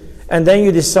doing, and then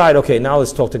you decide, okay, now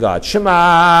let's talk to God.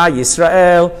 Shema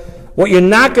Yisrael. What you're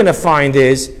not going to find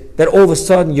is that all of a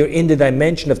sudden you're in the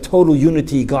dimension of total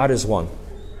unity. God is one.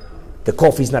 The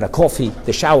coffee's not a coffee.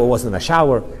 The shower wasn't a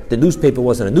shower. The newspaper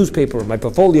wasn't a newspaper. My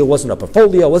portfolio wasn't a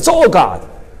portfolio. It's all God.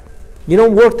 You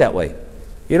don't work that way.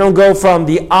 You don't go from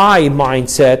the I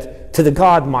mindset to the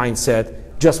God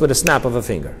mindset just with a snap of a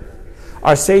finger.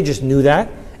 Our sages knew that,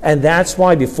 and that's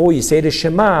why before you say the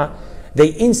Shema, they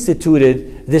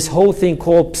instituted this whole thing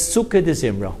called Psuke de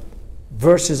Zimra,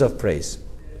 verses of praise.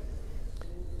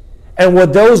 And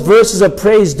what those verses of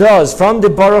praise does, from the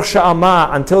Baruch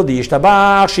Sha'amah until the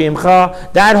Yishtabach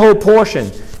Shemcha, that whole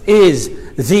portion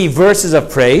is the verses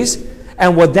of praise.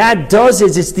 And what that does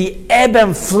is it's the ebb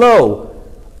and flow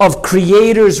of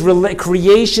creation's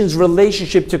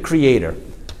relationship to Creator.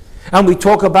 And we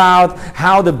talk about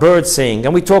how the birds sing,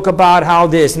 and we talk about how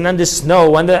this, and then the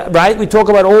snow, and right? We talk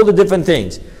about all the different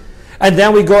things. And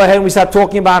then we go ahead and we start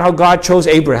talking about how God chose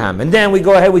Abraham. And then we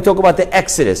go ahead and we talk about the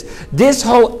Exodus. This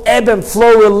whole ebb and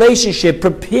flow relationship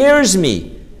prepares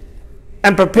me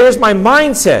and prepares my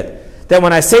mindset that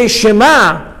when I say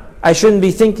Shema, I shouldn't be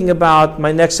thinking about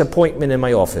my next appointment in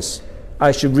my office.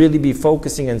 I should really be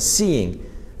focusing and seeing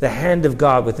the hand of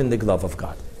God within the glove of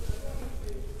God.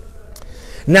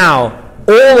 Now,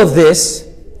 all of this,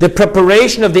 the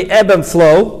preparation of the ebb and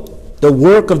flow, the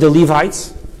work of the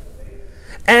Levites,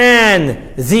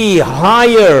 and the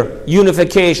higher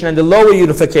unification and the lower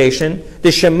unification,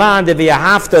 the Shema and the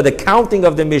V'ahavta, the counting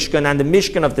of the Mishkan and the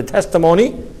Mishkan of the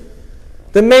testimony,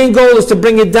 the main goal is to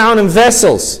bring it down in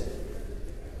vessels.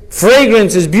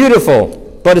 Fragrance is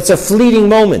beautiful, but it's a fleeting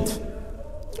moment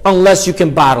unless you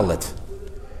can bottle it.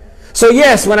 So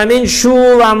yes, when I'm in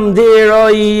shul, I'm there,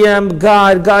 I'm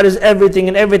God. God is everything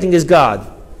and everything is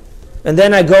God. And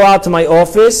then I go out to my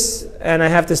office and I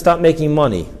have to start making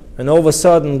money. And all of a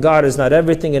sudden, God is not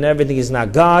everything and everything is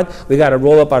not God. We got to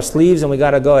roll up our sleeves and we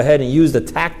got to go ahead and use the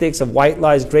tactics of white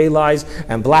lies, gray lies,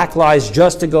 and black lies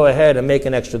just to go ahead and make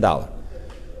an extra dollar.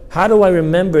 How do I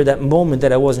remember that moment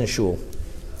that I was in shul?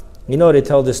 You know, they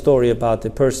tell the story about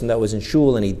the person that was in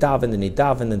shul and he davened,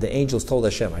 and the angels told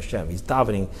Hashem, he's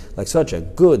davening like such a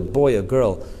good boy or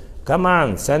girl. Come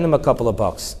on, send him a couple of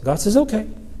bucks. God says, okay,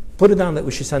 put it down that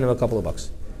we should send him a couple of bucks.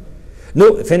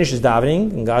 No, it finishes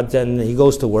davening, and God then he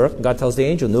goes to work. And God tells the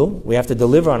angel, no, we have to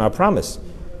deliver on our promise.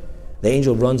 The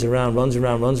angel runs around,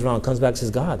 comes back and says,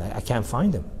 God, I can't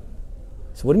find him.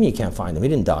 So what do you mean you can't find him? He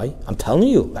didn't die. I'm telling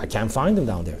you, I can't find him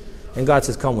down there. And God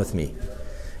says, come with me.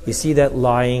 You see that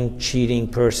lying, cheating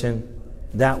person?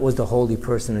 That was the holy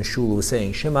person in Shul who was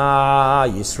saying, Shema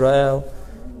Yisrael.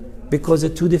 Because they're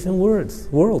two different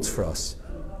worlds for us.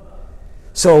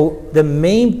 So the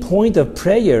main point of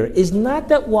prayer is not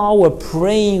that while we're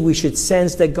praying we should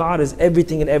sense that God is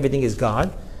everything and everything is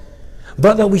God,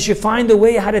 but that we should find a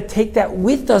way how to take that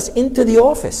with us into the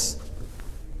office.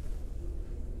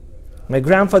 My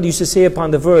grandfather used to say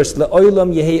upon the verse,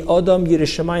 La'olam yehei adam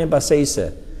yirishamayim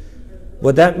baseise.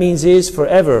 What that means is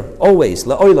forever, always,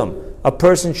 la'olam, a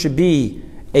person should be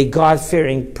a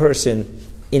God-fearing person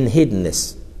in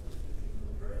hiddenness.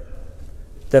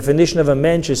 Definition of a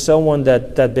mensch is someone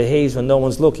that behaves when no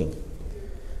one's looking.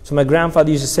 So my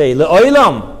grandfather used to say,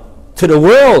 Le'olam, to the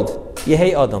world,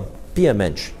 yehei adam, be a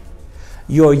mensch.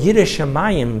 Your Yireh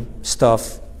Shamayim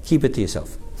stuff, keep it to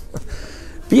yourself.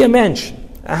 Be a mensch.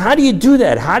 How do you do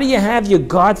that? How do you have your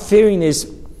God-fearingness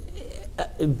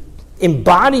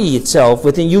embody itself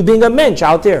within you being a mensch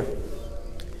out there?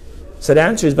 So the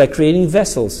answer is by creating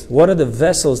vessels. What are the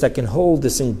vessels that can hold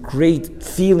this great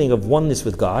feeling of oneness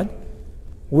with God?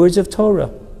 Words of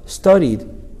Torah, studied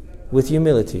with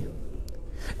humility.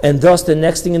 And thus the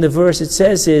next thing in the verse it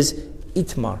says is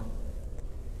Itmar.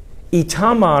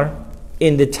 Itamar,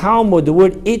 in the Talmud, the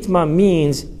word Itmar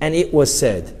means, and it was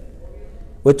said.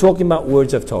 We're talking about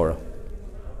words of Torah.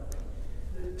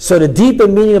 So the deeper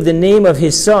meaning of the name of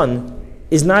his son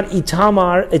is not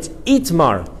Itamar, it's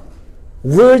Itmar.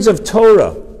 Words of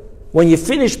Torah. When you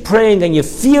finish praying and you're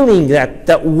feeling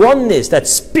that oneness, that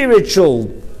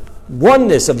spiritual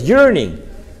oneness of yearning,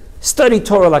 study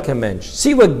Torah like a mensch.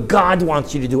 See what God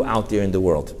wants you to do out there in the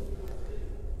world.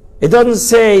 It doesn't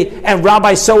say, and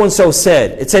Rabbi so-and-so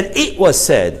said. It said, it was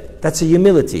said. That's a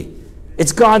humility.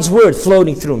 It's God's word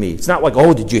floating through me. It's not like,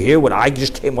 oh, did you hear what I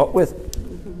just came up with?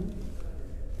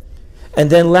 And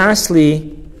then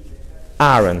lastly,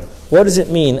 Aaron. What does it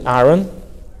mean, Aaron?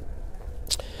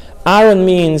 Aaron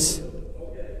means,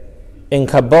 in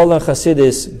Kabbalah and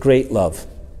Chassidus, great love.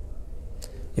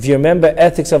 If you remember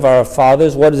Ethics of Our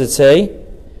Fathers, what does it say?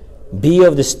 Be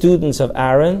of the students of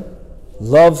Aaron,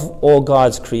 love all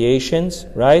God's creations,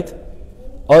 right?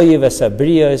 Oyev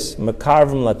esabriyas,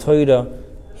 makarvim latoida.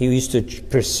 He used to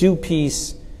pursue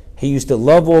peace. He used to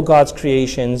love all God's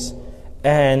creations,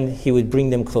 and he would bring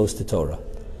them close to Torah.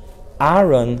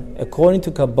 Aaron, according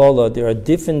to Kabbalah, there are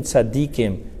different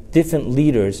tzaddikim, different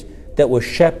leaders that were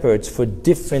shepherds for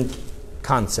different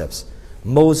concepts.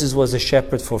 Moses was a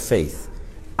shepherd for faith.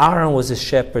 Aaron was a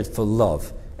shepherd for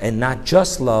love. And not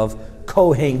just love,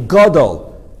 Kohen Gadol,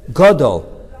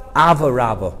 Ava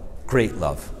Rabbah, great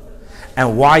love.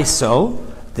 And why so?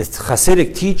 The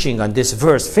Hasidic teaching on this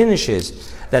verse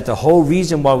finishes that the whole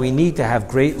reason why we need to have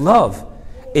great love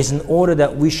is in order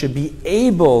that we should be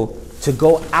able to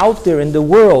go out there in the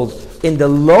world in the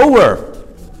lower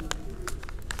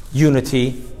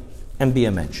unity and be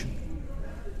a mensch.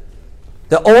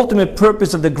 The ultimate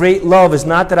purpose of the great love is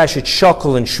not that I should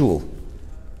shuckle in shul.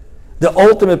 The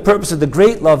ultimate purpose of the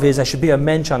great love is I should be a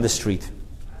mensch on the street.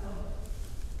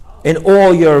 In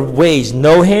all your ways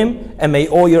know him, and may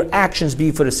all your actions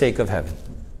be for the sake of heaven.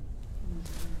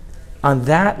 On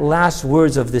that last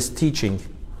words of this teaching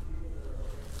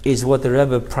is what the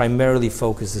Rebbe primarily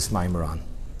focused this mimer on.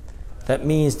 That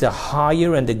means the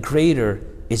higher and the greater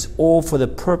is all for the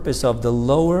purpose of the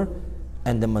lower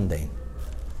and the mundane.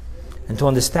 And to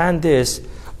understand this,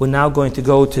 we're now going to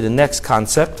go to the next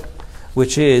concept,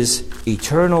 which is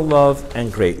eternal love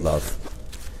and great love.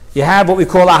 You have what we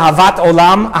call ahavat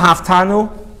olam,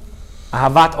 ahavtanu.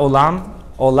 Ahavat olam.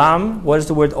 Olam, what does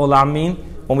the word olam mean?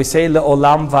 When we say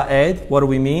le'olam va'ed, what do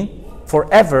we mean?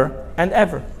 Forever and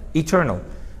ever, eternal.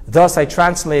 Thus I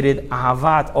translated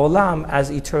ahavat olam as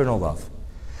eternal love.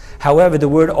 However, the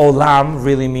word olam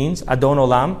really means Adon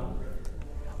olam,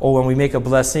 or when we make a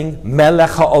blessing, Melech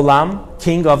ha'olam,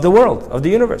 king of the world, of the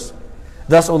universe.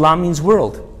 Thus olam means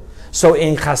world. So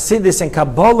in Chassidus and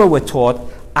Kabbalah we're taught,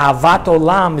 ahavat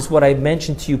olam is what I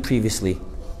mentioned to you previously.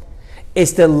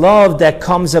 It's the love that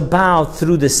comes about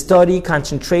through the study,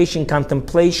 concentration,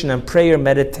 contemplation, and prayer,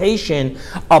 meditation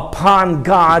upon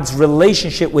God's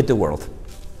relationship with the world.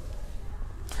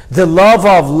 The love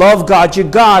of love God your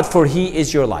God, for He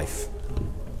is your life.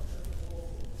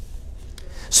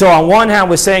 So on one hand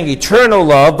we're saying eternal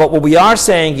love, but what we are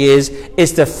saying is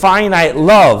it's the finite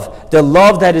love, the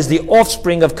love that is the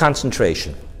offspring of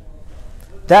concentration.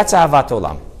 That's ahavat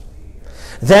olam.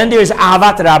 Then there's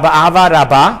ahavat rabbah, ahavat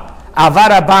rabbah. Ahavat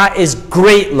rabbah is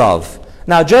great love.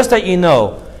 Now just that you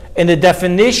know, in the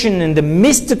definition, in the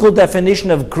mystical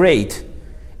definition of great,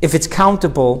 if it's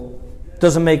countable,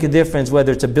 doesn't make a difference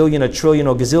whether it's a billion, a trillion,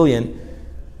 or gazillion.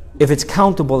 if it's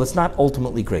countable, it's not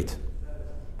ultimately great.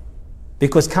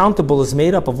 Because countable is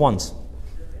made up of ones.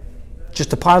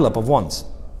 Just a pile up of ones.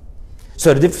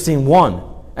 So the difference between 1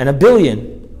 and a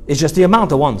billion is just the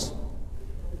amount of ones.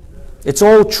 It's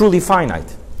all truly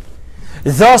finite.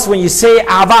 Thus, when you say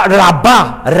Ava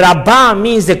Rabbah, Rabbah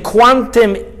means the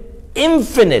quantum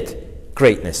infinite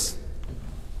greatness.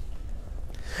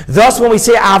 Thus, when we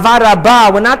say Ava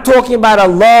Rabbah, we're not talking about a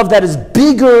love that is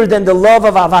bigger than the love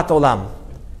of Avat Olam.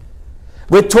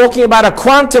 We're talking about a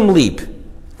quantum leap.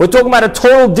 We're talking about a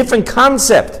total different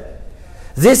concept.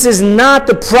 This is not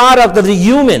the product of the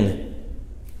human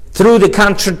through the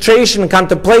concentration,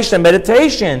 contemplation, and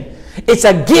meditation. It's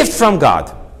a gift from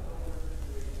God.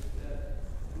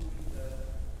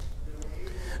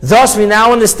 Thus, we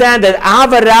now understand that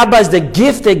Ava Rabbah is the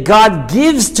gift that God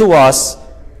gives to us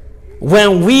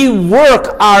when we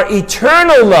work our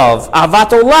eternal love, Avat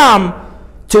Olam,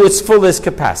 to its fullest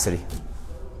capacity.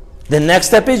 The next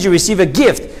step is you receive a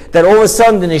gift that all of a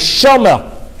sudden the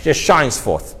neshama just shines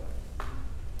forth.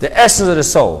 The essence of the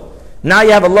soul. Now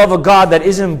you have a love of God that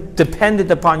isn't dependent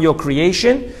upon your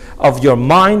creation, of your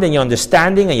mind and your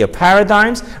understanding and your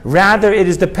paradigms. Rather, it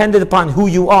is dependent upon who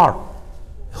you are.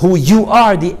 Who you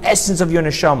are, the essence of your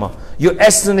neshama. Your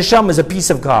essence of neshama is a piece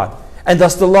of God. And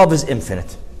thus the love is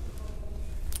infinite.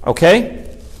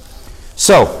 Okay?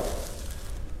 So,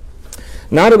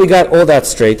 now that we got all that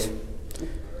straight,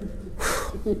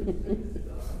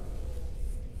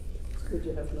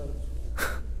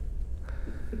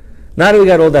 now that we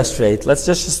got all that straight, let's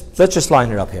just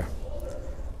line it up here.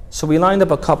 So we lined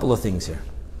up a couple of things here.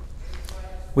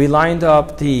 We lined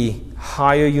up the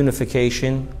higher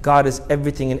unification. God is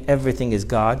everything and everything is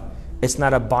God. It's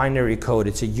not a binary code,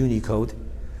 it's a unicode.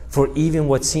 For even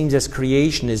what seems as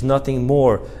creation is nothing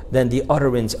more than the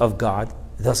utterance of God.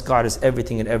 Thus God is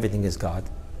everything and everything is God.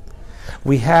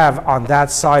 We have on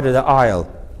that side of the aisle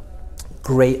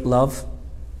great love,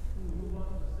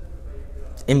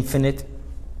 infinite,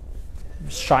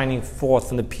 shining forth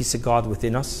from the peace of God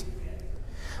within us.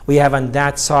 We have on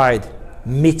that side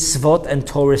mitzvot and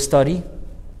Torah study,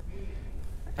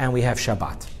 and we have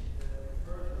Shabbat.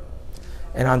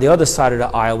 And on the other side of the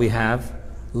aisle we have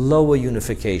lower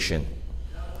unification.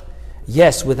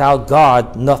 Yes, without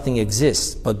God nothing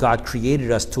exists, but God created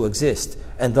us to exist,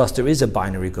 and thus there is a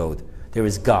binary code. There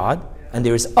is God, and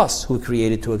there is us who are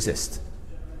created to exist.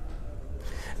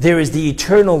 There is the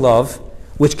eternal love,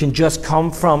 which can just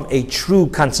come from a true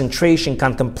concentration,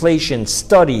 contemplation,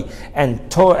 study, and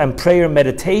prayer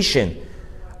meditation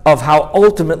of how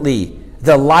ultimately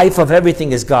the life of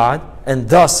everything is God, and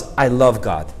thus I love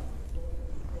God.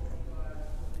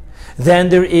 Then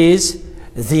there is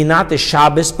not the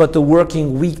Shabbos, but the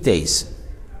working weekdays.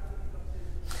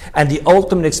 And the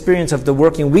ultimate experience of the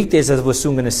working weekdays, as we're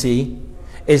soon going to see,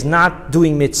 is not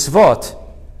doing mitzvot,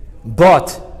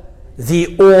 but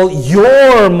all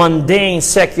your mundane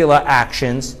secular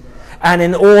actions, and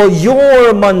in all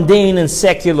your mundane and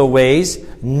secular ways,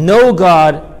 know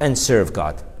God and serve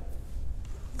God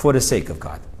for the sake of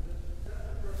God.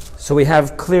 So we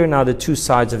have clear now the two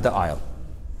sides of the aisle.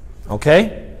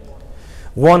 Okay?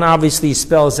 One obviously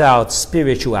spells out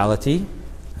spirituality,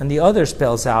 and the other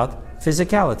spells out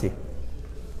physicality.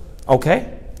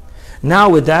 Okay? Now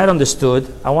with that understood,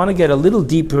 I want to get a little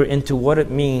deeper into what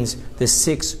it means, the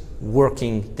 6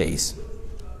 working days.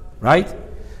 Right?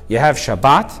 You have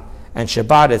Shabbat, and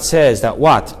Shabbat it says that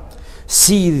what?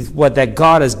 See what that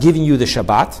God has given you the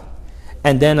Shabbat,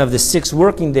 and then of the 6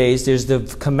 working days, there's the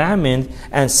commandment,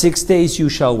 and 6 days you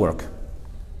shall work.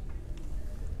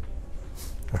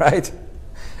 Right?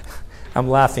 I'm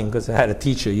laughing because I had a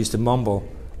teacher who used to mumble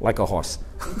like a horse.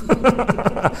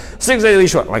 6 days you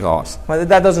shall work like a horse. Well,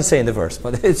 that doesn't say in the verse,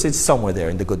 but it's somewhere there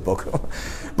in the good book.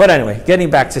 But anyway, getting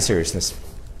back to seriousness.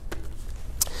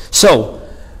 So,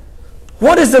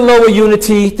 what is the lower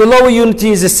unity? The lower unity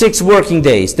is the 6 working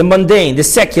days, the mundane, the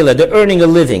secular, the earning a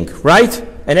living, right?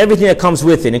 And everything that comes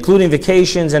with it, including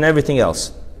vacations and everything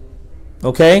else.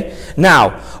 Okay?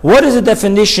 Now, what is the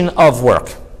definition of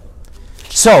work?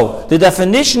 So, the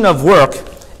definition of work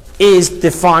is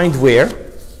defined where?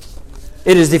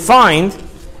 It is defined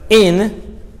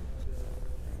in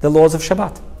the laws of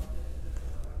Shabbat.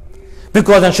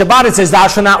 Because on Shabbat it says, thou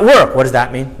shalt not work. What does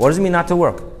that mean? What does it mean not to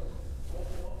work?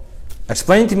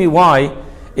 Explain to me why,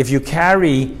 if you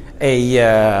carry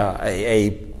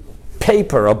a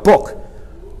paper, a book,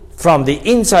 from the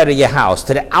inside of your house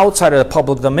to the outside of the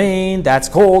public domain, that's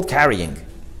called carrying.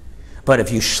 But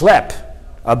if you schlep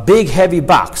a big heavy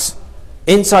box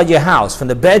inside your house from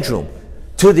the bedroom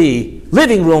to the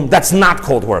living room, that's not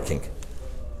called working.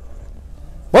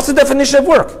 What's the definition of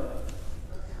work?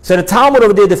 So the Talmud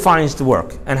over there defines the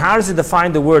work. And how does it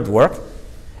define the word work?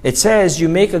 It says you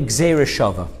make a gzeira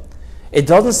shava. It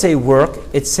doesn't say work,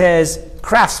 it says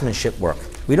craftsmanship work.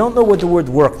 We don't know what the word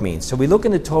work means. So we look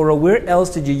in the Torah, where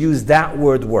else did you use that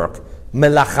word work?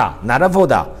 Melacha, not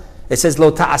avodah. It says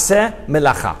lo ta'aseh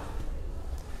melacha.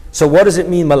 So what does it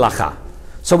mean, melacha?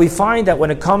 So we find that when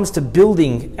it comes to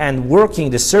building and working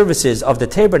the services of the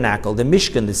tabernacle, the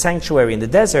mishkan, the sanctuary in the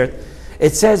desert,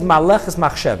 it says malachas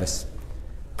machsheves,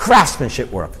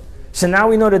 craftsmanship work. So now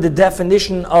we know that the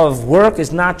definition of work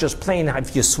is not just plain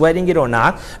if you're sweating it or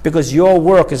not, because your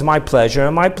work is my pleasure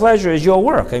and my pleasure is your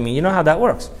work. I mean, you know how that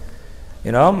works.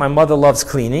 You know, my mother loves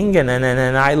cleaning and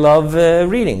I love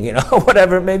reading, you know,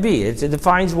 whatever it may be. It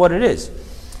defines what it is.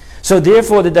 So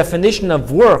therefore, the definition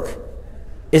of work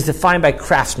is defined by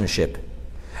craftsmanship,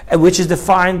 which is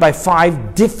defined by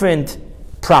 5 different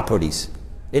properties.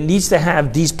 It needs to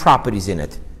have these properties in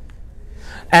it.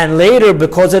 And later,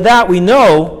 because of that, we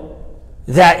know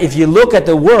that if you look at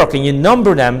the work and you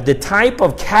number them, the type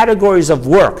of categories of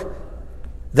work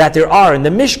that there are in the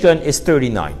Mishkan is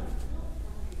 39.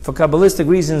 For Kabbalistic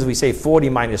reasons, we say 40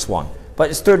 minus 1.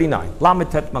 But it's 39.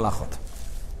 Lametet malachot.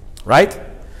 Right?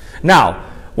 Now,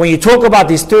 when you talk about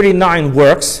these 39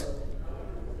 works,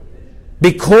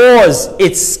 because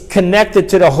it's connected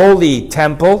to the holy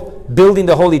temple, building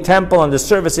the holy temple and the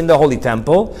service in the holy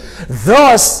temple,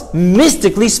 thus,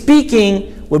 mystically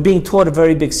speaking, we're being taught a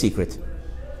very big secret.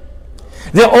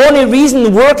 The only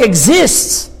reason work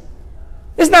exists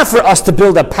is not for us to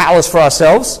build a palace for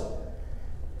ourselves.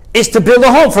 It's to build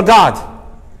a home for God.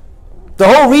 The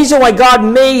whole reason why God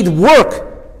made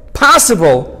work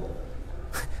possible,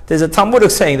 there's a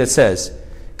Talmudic saying that says,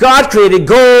 God created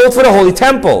gold for the holy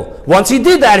temple. Once he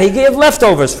did that, he gave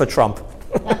leftovers for Trump.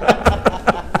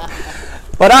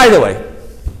 But either way,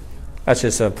 that's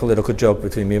just a political joke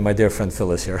between me and my dear friend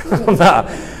Phyllis here.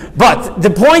 But the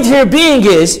point here being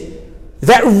is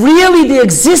that really the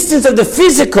existence of the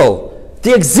physical,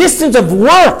 the existence of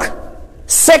work,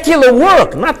 secular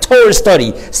work, not Torah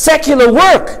study, secular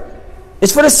work,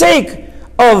 is for the sake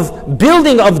of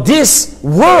building of this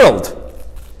world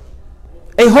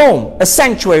a home, a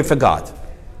sanctuary for God.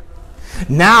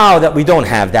 Now that we don't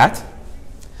have that,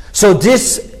 so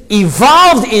this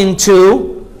evolved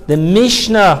into the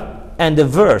Mishnah and the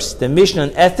verse, the Mishnah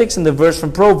and ethics and the verse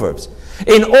from Proverbs.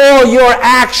 In all your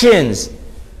actions,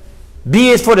 be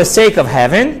it for the sake of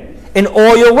heaven, in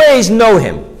all your ways know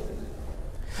him.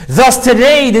 Thus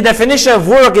today, the definition of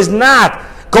work is not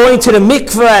going to the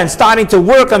mikveh and starting to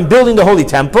work on building the holy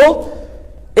temple.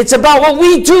 It's about what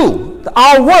we do,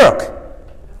 our work.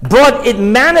 But it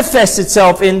manifests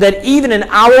itself in that even in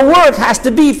our work has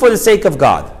to be for the sake of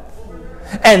God.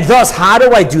 And thus, how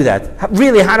do I do that?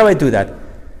 Really, how do I do that?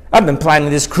 I've been planning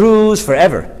this cruise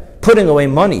forever, putting away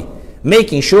money,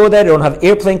 making sure that they don't have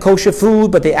airplane kosher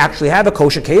food, but they actually have a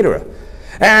kosher caterer.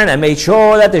 And I made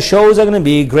sure that the shows are going to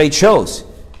be great shows.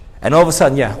 And all of a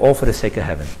sudden, yeah, all for the sake of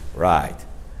heaven. Right.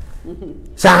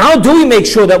 So how do we make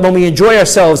sure that when we enjoy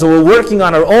ourselves or we're working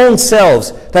on our own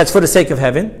selves, that's for the sake of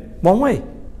heaven? One way.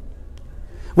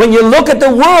 When you look at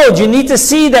the world, you need to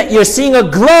see that you're seeing a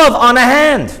glove on a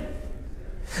hand.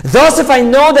 Thus, if I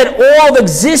know that all of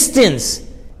existence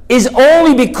is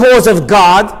only because of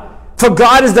God, for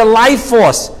God is the life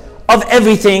force of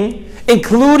everything,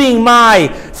 including my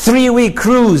 3-week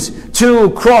cruise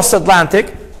to cross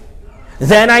Atlantic,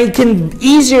 then I can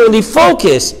easily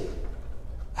focus.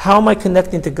 How am I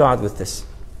connecting to God with this?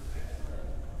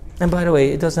 And by the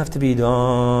way, it doesn't have to be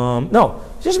no,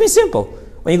 just be simple.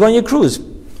 When you go on your cruise,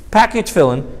 pack your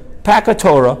tefillin, pack a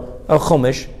Torah, a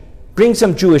Chumash, bring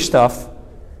some Jewish stuff.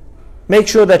 Make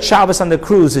sure that Shabbos on the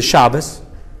cruise is Shabbos.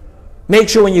 Make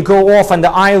sure when you go off on the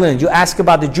island, you ask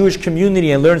about the Jewish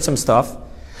community and learn some stuff.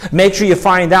 Make sure you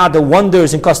find out the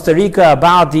wonders in Costa Rica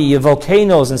about the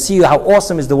volcanoes and see how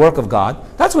awesome is the work of God.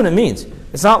 That's what it means.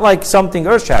 It's not like something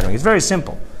earth-shattering. It's very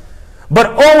simple. But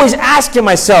always asking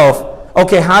myself,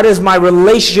 okay, how does my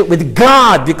relationship with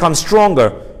God become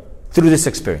stronger through this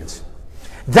experience?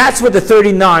 That's what the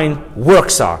 39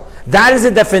 works are. That is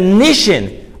the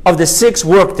definition of the 6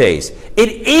 work days.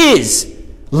 It is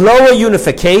lower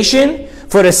unification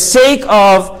for the sake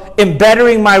of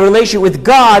embedding my relationship with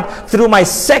God through my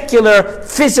secular,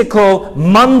 physical,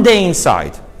 mundane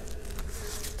side.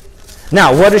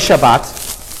 Now, what is Shabbat?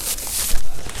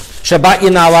 Shabbat,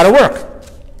 you're not allowed to work.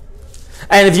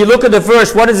 And if you look at the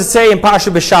verse, what does it say in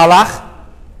Parsha B'Shalach?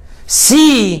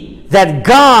 See that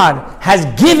God has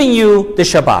given you the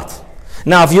Shabbat.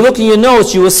 Now, if you look in your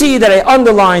notes, you will see that I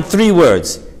underlined 3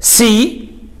 words.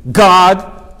 See,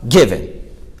 God, given.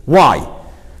 Why?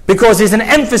 because there's an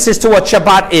emphasis to what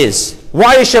Shabbat is.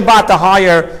 Why is Shabbat the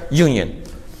higher union?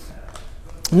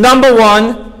 Number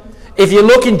one, if you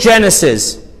look in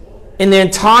Genesis, in the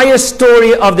entire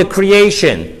story of the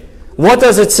creation, what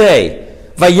does it say?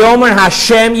 Vayomer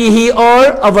Hashem Yehi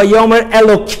Or, or Vayomer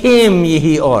Elokim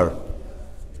Yehi Or?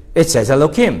 It says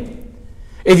Elokim.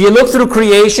 If you look through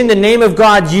creation, the name of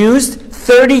God used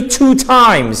 32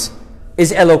 times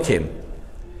is Elokim.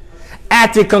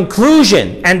 At the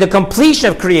conclusion and the completion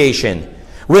of creation,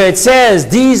 where it says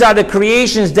these are the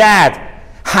creations that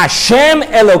Hashem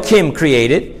Elokim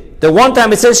created, the one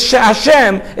time it says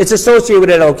Hashem, it's associated with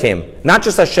Elokim. Not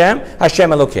just Hashem, Hashem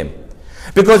Elokim.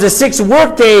 Because the 6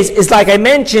 work days is, like I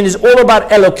mentioned, is all about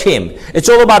Elokim. It's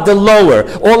all about the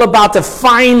lower, all about the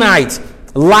finite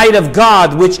light of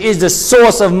God, which is the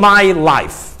source of my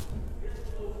life.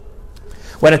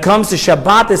 When it comes to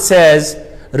Shabbat, it says,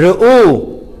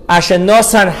 Re'u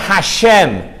Ashenosan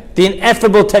Hashem, the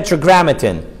ineffable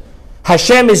tetragrammaton.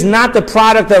 Hashem is not the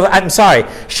product of,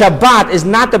 Shabbat is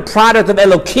not the product of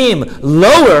Elokim,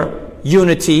 lower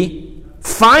unity,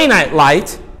 finite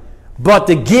light, but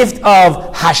the gift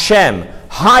of Hashem,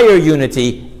 higher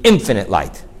unity, infinite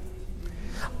light.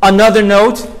 Another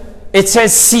note, it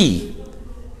says see.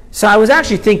 So I was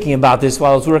actually thinking about this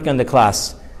while I was working on the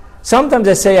class. Sometimes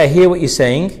I say I hear what you're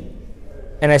saying,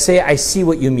 and I say I see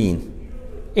what you mean.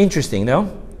 Interesting,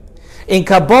 no? In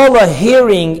Kabbalah,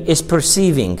 hearing is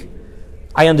perceiving.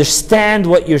 I understand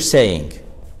what you're saying.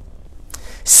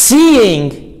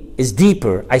 Seeing is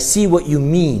deeper. I see what you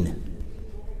mean.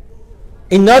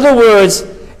 In other words,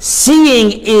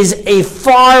 seeing is a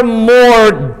far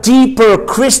more deeper,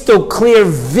 crystal clear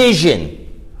vision.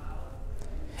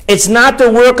 It's not the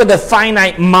work of the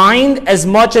finite mind as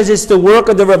much as it's the work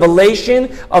of the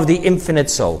revelation of the infinite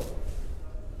soul.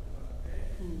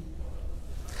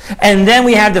 And then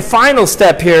we have the final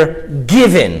step here,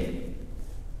 given.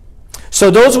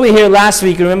 So those who were here last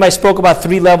week, remember I spoke about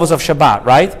 3 levels of Shabbat,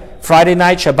 right? Friday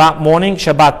night, Shabbat morning,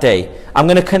 Shabbat day. I'm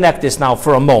going to connect this now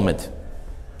for a moment.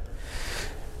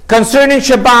 Concerning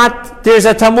Shabbat, there's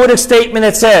a Talmudic statement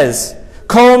that says,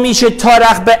 Kol mi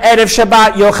shetorach be'erev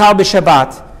Shabbat yochal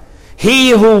b'Shabbat. He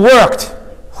who worked,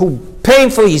 who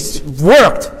painfully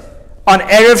worked on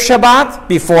Erev Shabbat,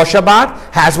 before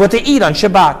Shabbat, has what to eat on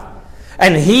Shabbat.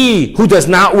 And he who does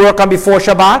not work on before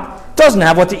Shabbat, doesn't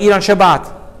have what to eat on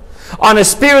Shabbat. On a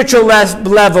spiritual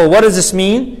level, what does this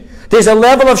mean? There's a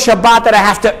level of Shabbat that I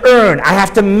have to earn, I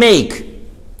have to make.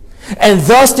 And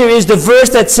thus there is the verse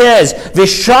that says,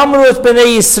 V'shamrut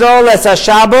b'nei Yisrael es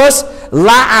ha-Shabbos,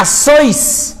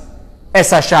 la'asois es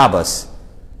ha-Shabbos.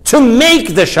 To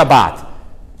make the Shabbat.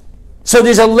 So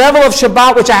there's a level of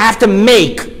Shabbat which I have to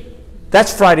make.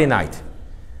 That's Friday night.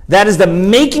 That is the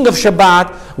making of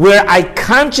Shabbat, where I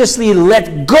consciously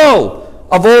let go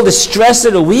of all the stress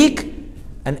of the week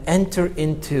and enter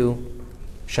into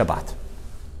Shabbat.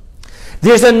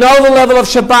 There's another level of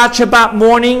Shabbat, Shabbat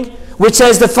morning, which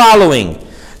says the following.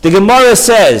 The Gemara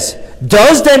says,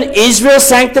 does then Israel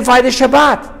sanctify the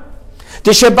Shabbat?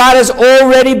 The Shabbat has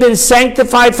already been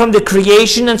sanctified from the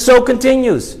creation, and so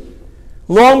continues.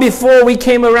 Long before we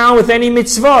came around with any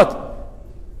mitzvot.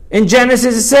 In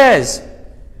Genesis it says,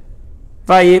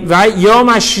 Yom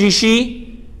HaShishi,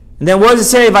 and then what does it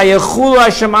say? Vayechulu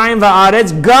HaShamayim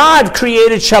va'aretz. God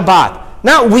created Shabbat.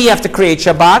 Not we have to create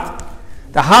Shabbat.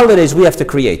 The holidays we have to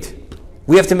create.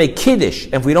 We have to make Kiddush.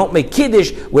 And if we don't make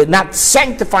Kiddush, we're not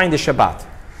sanctifying the Shabbat.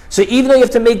 So even though you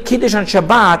have to make Kiddush on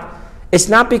Shabbat, it's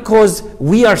not because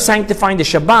we are sanctifying the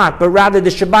Shabbat, but rather the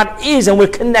Shabbat is, and we're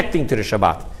connecting to the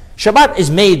Shabbat. Shabbat is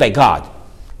made by God.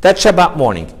 That's Shabbat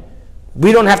morning.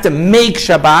 We don't have to make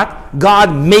Shabbat.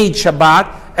 God made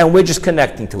Shabbat, and we're just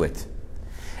connecting to it.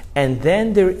 And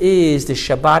then there is the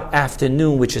Shabbat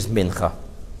afternoon, which is Mincha.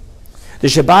 The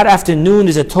Shabbat afternoon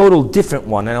is a total different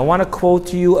one, and I want to quote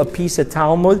to you a piece of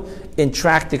Talmud in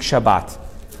Tractate Shabbat.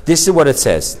 This is what it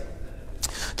says.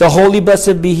 The Holy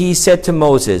Blessed be He said to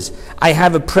Moses, I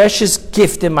have a precious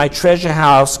gift in my treasure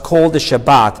house called the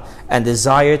Shabbat, and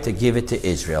desire to give it to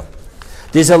Israel.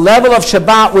 There's a level of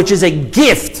Shabbat which is a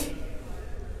gift.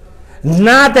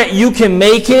 Not that you can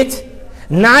make it,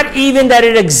 not even that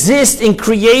it exists in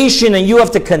creation and you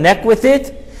have to connect with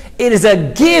it. It is a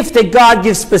gift that God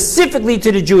gives specifically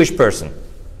to the Jewish person.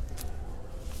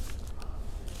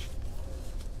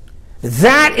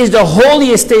 That is the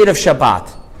holiest state of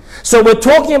Shabbat. So we're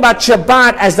talking about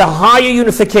Shabbat as the higher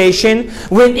unification.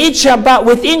 Within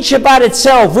Shabbat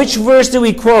itself, which verse do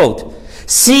we quote?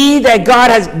 See that God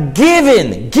has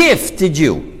gifted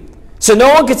you. So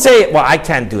no one could say, well, I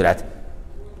can't do that.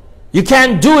 You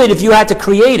can't do it if you had to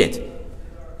create it.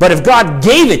 But if God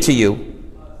gave it to you,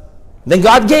 then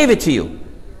God gave it to you.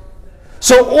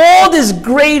 So all this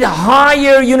great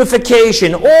higher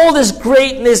unification, all this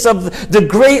greatness of the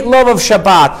great love of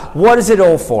Shabbat, what is it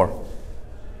all for?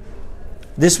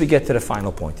 This we get to the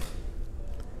final point.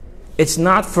 It's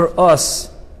not for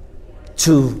us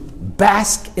to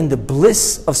bask in the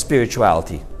bliss of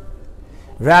spirituality.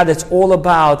 Rather, it's all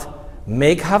about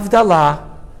make Havdalah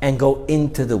and go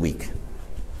into the week.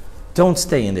 Don't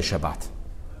stay in the Shabbat.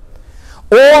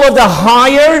 All of the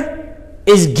higher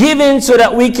is given so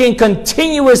that we can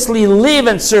continuously live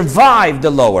and survive the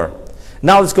lower.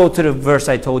 Now let's go to the verse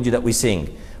I told you that we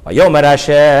sing. Vayomer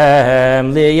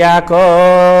Hashem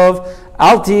liYaakov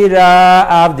al tira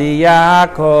avdi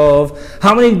Yaakov.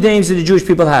 How many names do the Jewish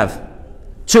people have?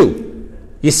 2.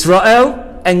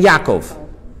 Yisrael and Yaakov.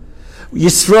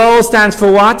 Yisrael stands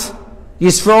for what?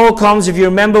 Yisrael comes, if you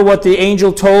remember what the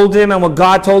angel told him and what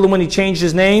God told him when he changed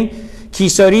his name.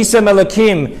 Kisarisa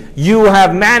Melakim, you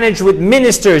have managed with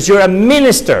ministers, you're a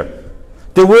minister.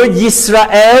 The word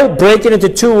Yisrael, break it into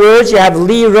 2 words, you have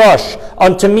Li Rosh,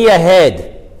 unto me a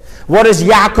head. What does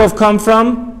Yaakov come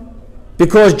from?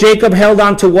 Because Jacob held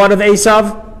on to what of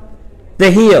Esav? The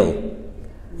heel.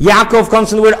 Yaakov comes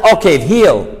from the word Okev,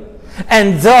 heel.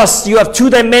 And thus you have 2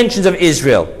 dimensions of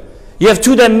Israel. You have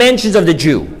 2 dimensions of the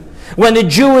Jew. When the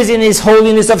Jew is in his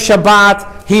holiness of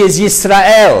Shabbat, he is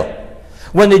Yisrael.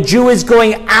 When the Jew is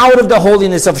going out of the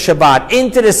holiness of Shabbat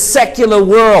into the secular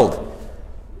world,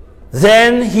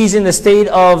 then he's in the state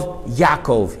of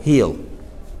Yaakov, heel.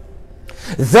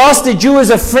 Thus the Jew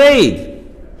is afraid.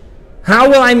 How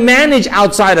will I manage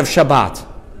outside of Shabbat?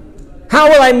 How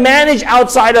will I manage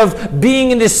outside of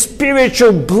being in the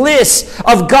spiritual bliss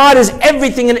of God is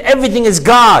everything and everything is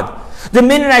God? The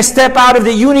minute I step out of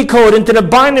the Unicode into the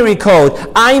binary code,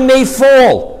 I may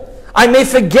fall. I may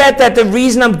forget that the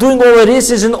reason I'm doing all of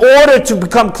this is in order to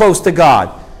become close to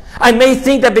God. I may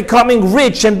think that becoming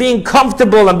rich and being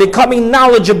comfortable and becoming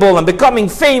knowledgeable and becoming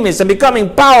famous and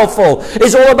becoming powerful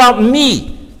is all about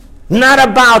me, not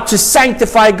about to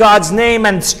sanctify God's name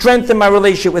and strengthen my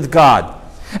relationship with God.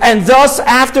 And thus,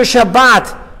 after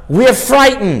Shabbat, we're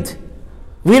frightened.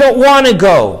 We don't want to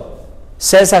go.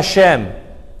 Says Hashem,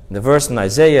 in the verse in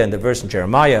Isaiah and the verse in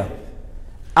Jeremiah,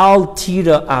 Al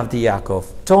tira avdi Yaakov.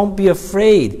 Don't be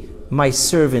afraid, my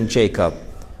servant Jacob.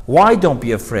 Why don't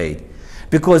be afraid?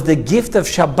 Because the gift of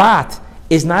Shabbat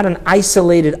is not an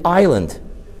isolated island.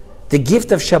 The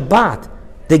gift of Shabbat,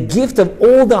 the gift of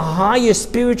all the higher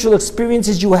spiritual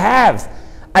experiences you have,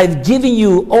 I've given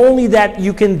you only that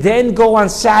you can then go on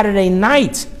Saturday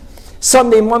night,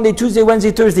 Sunday, Monday, Tuesday,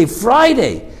 Wednesday, Thursday,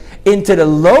 Friday, into the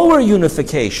lower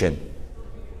unification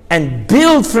and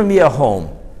build for me a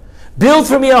home. Build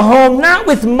for me a home not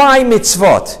with my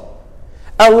mitzvot.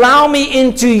 Allow me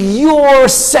into your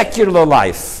secular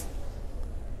life.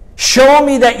 Show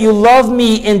me that you love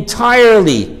me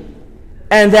entirely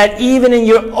and that even in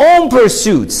your own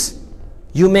pursuits,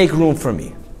 you make room for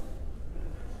me.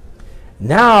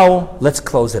 Now, let's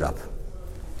close it up.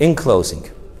 In closing,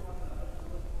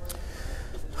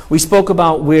 we spoke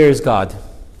about where is God.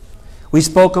 We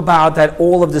spoke about that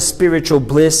all of the spiritual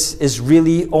bliss is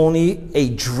really only a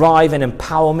drive and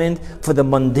empowerment for the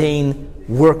mundane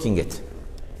working it.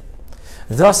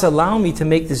 Thus, allow me to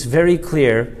make this very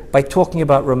clear by talking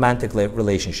about romantic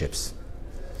relationships.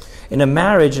 In a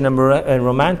marriage, in a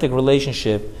romantic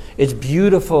relationship, it's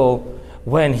beautiful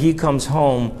when he comes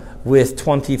home with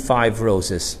 25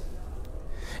 roses.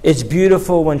 It's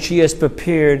beautiful when she has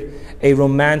prepared a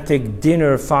romantic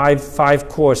dinner,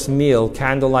 five-course meal,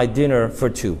 candlelight dinner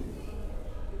for 2.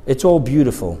 It's all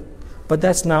beautiful, but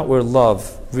that's not where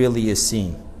love really is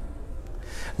seen.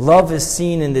 Love is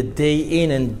seen in the day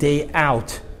in and day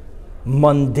out,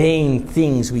 mundane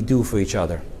things we do for each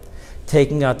other.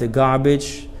 Taking out the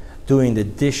garbage, doing the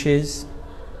dishes,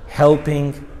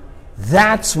 helping.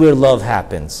 That's where love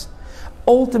happens.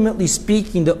 Ultimately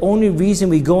speaking, the only reason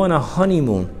we go on a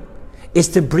honeymoon is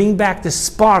to bring back the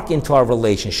spark into our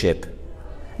relationship.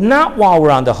 Not while we're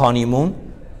on the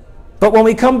honeymoon, but when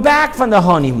we come back from the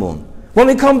honeymoon, when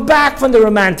we come back from the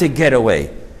romantic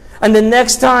getaway, and the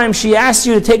next time she asks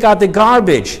you to take out the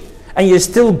garbage, and you're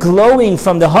still glowing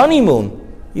from the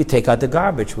honeymoon, you take out the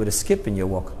garbage with a skip in your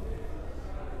walk.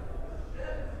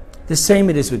 The same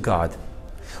it is with God.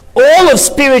 All of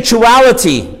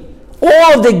spirituality,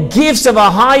 all of the gifts of a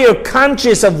higher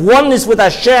conscious of oneness with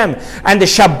Hashem and the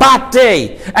Shabbat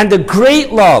day and the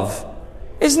great love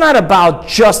is not about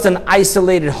just an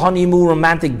isolated honeymoon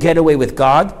romantic getaway with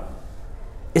God.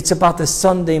 It's about the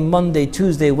Sunday, Monday,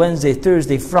 Tuesday, Wednesday,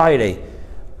 Thursday, Friday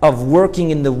of working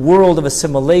in the world of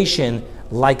assimilation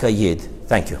like a Yid.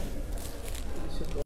 Thank you.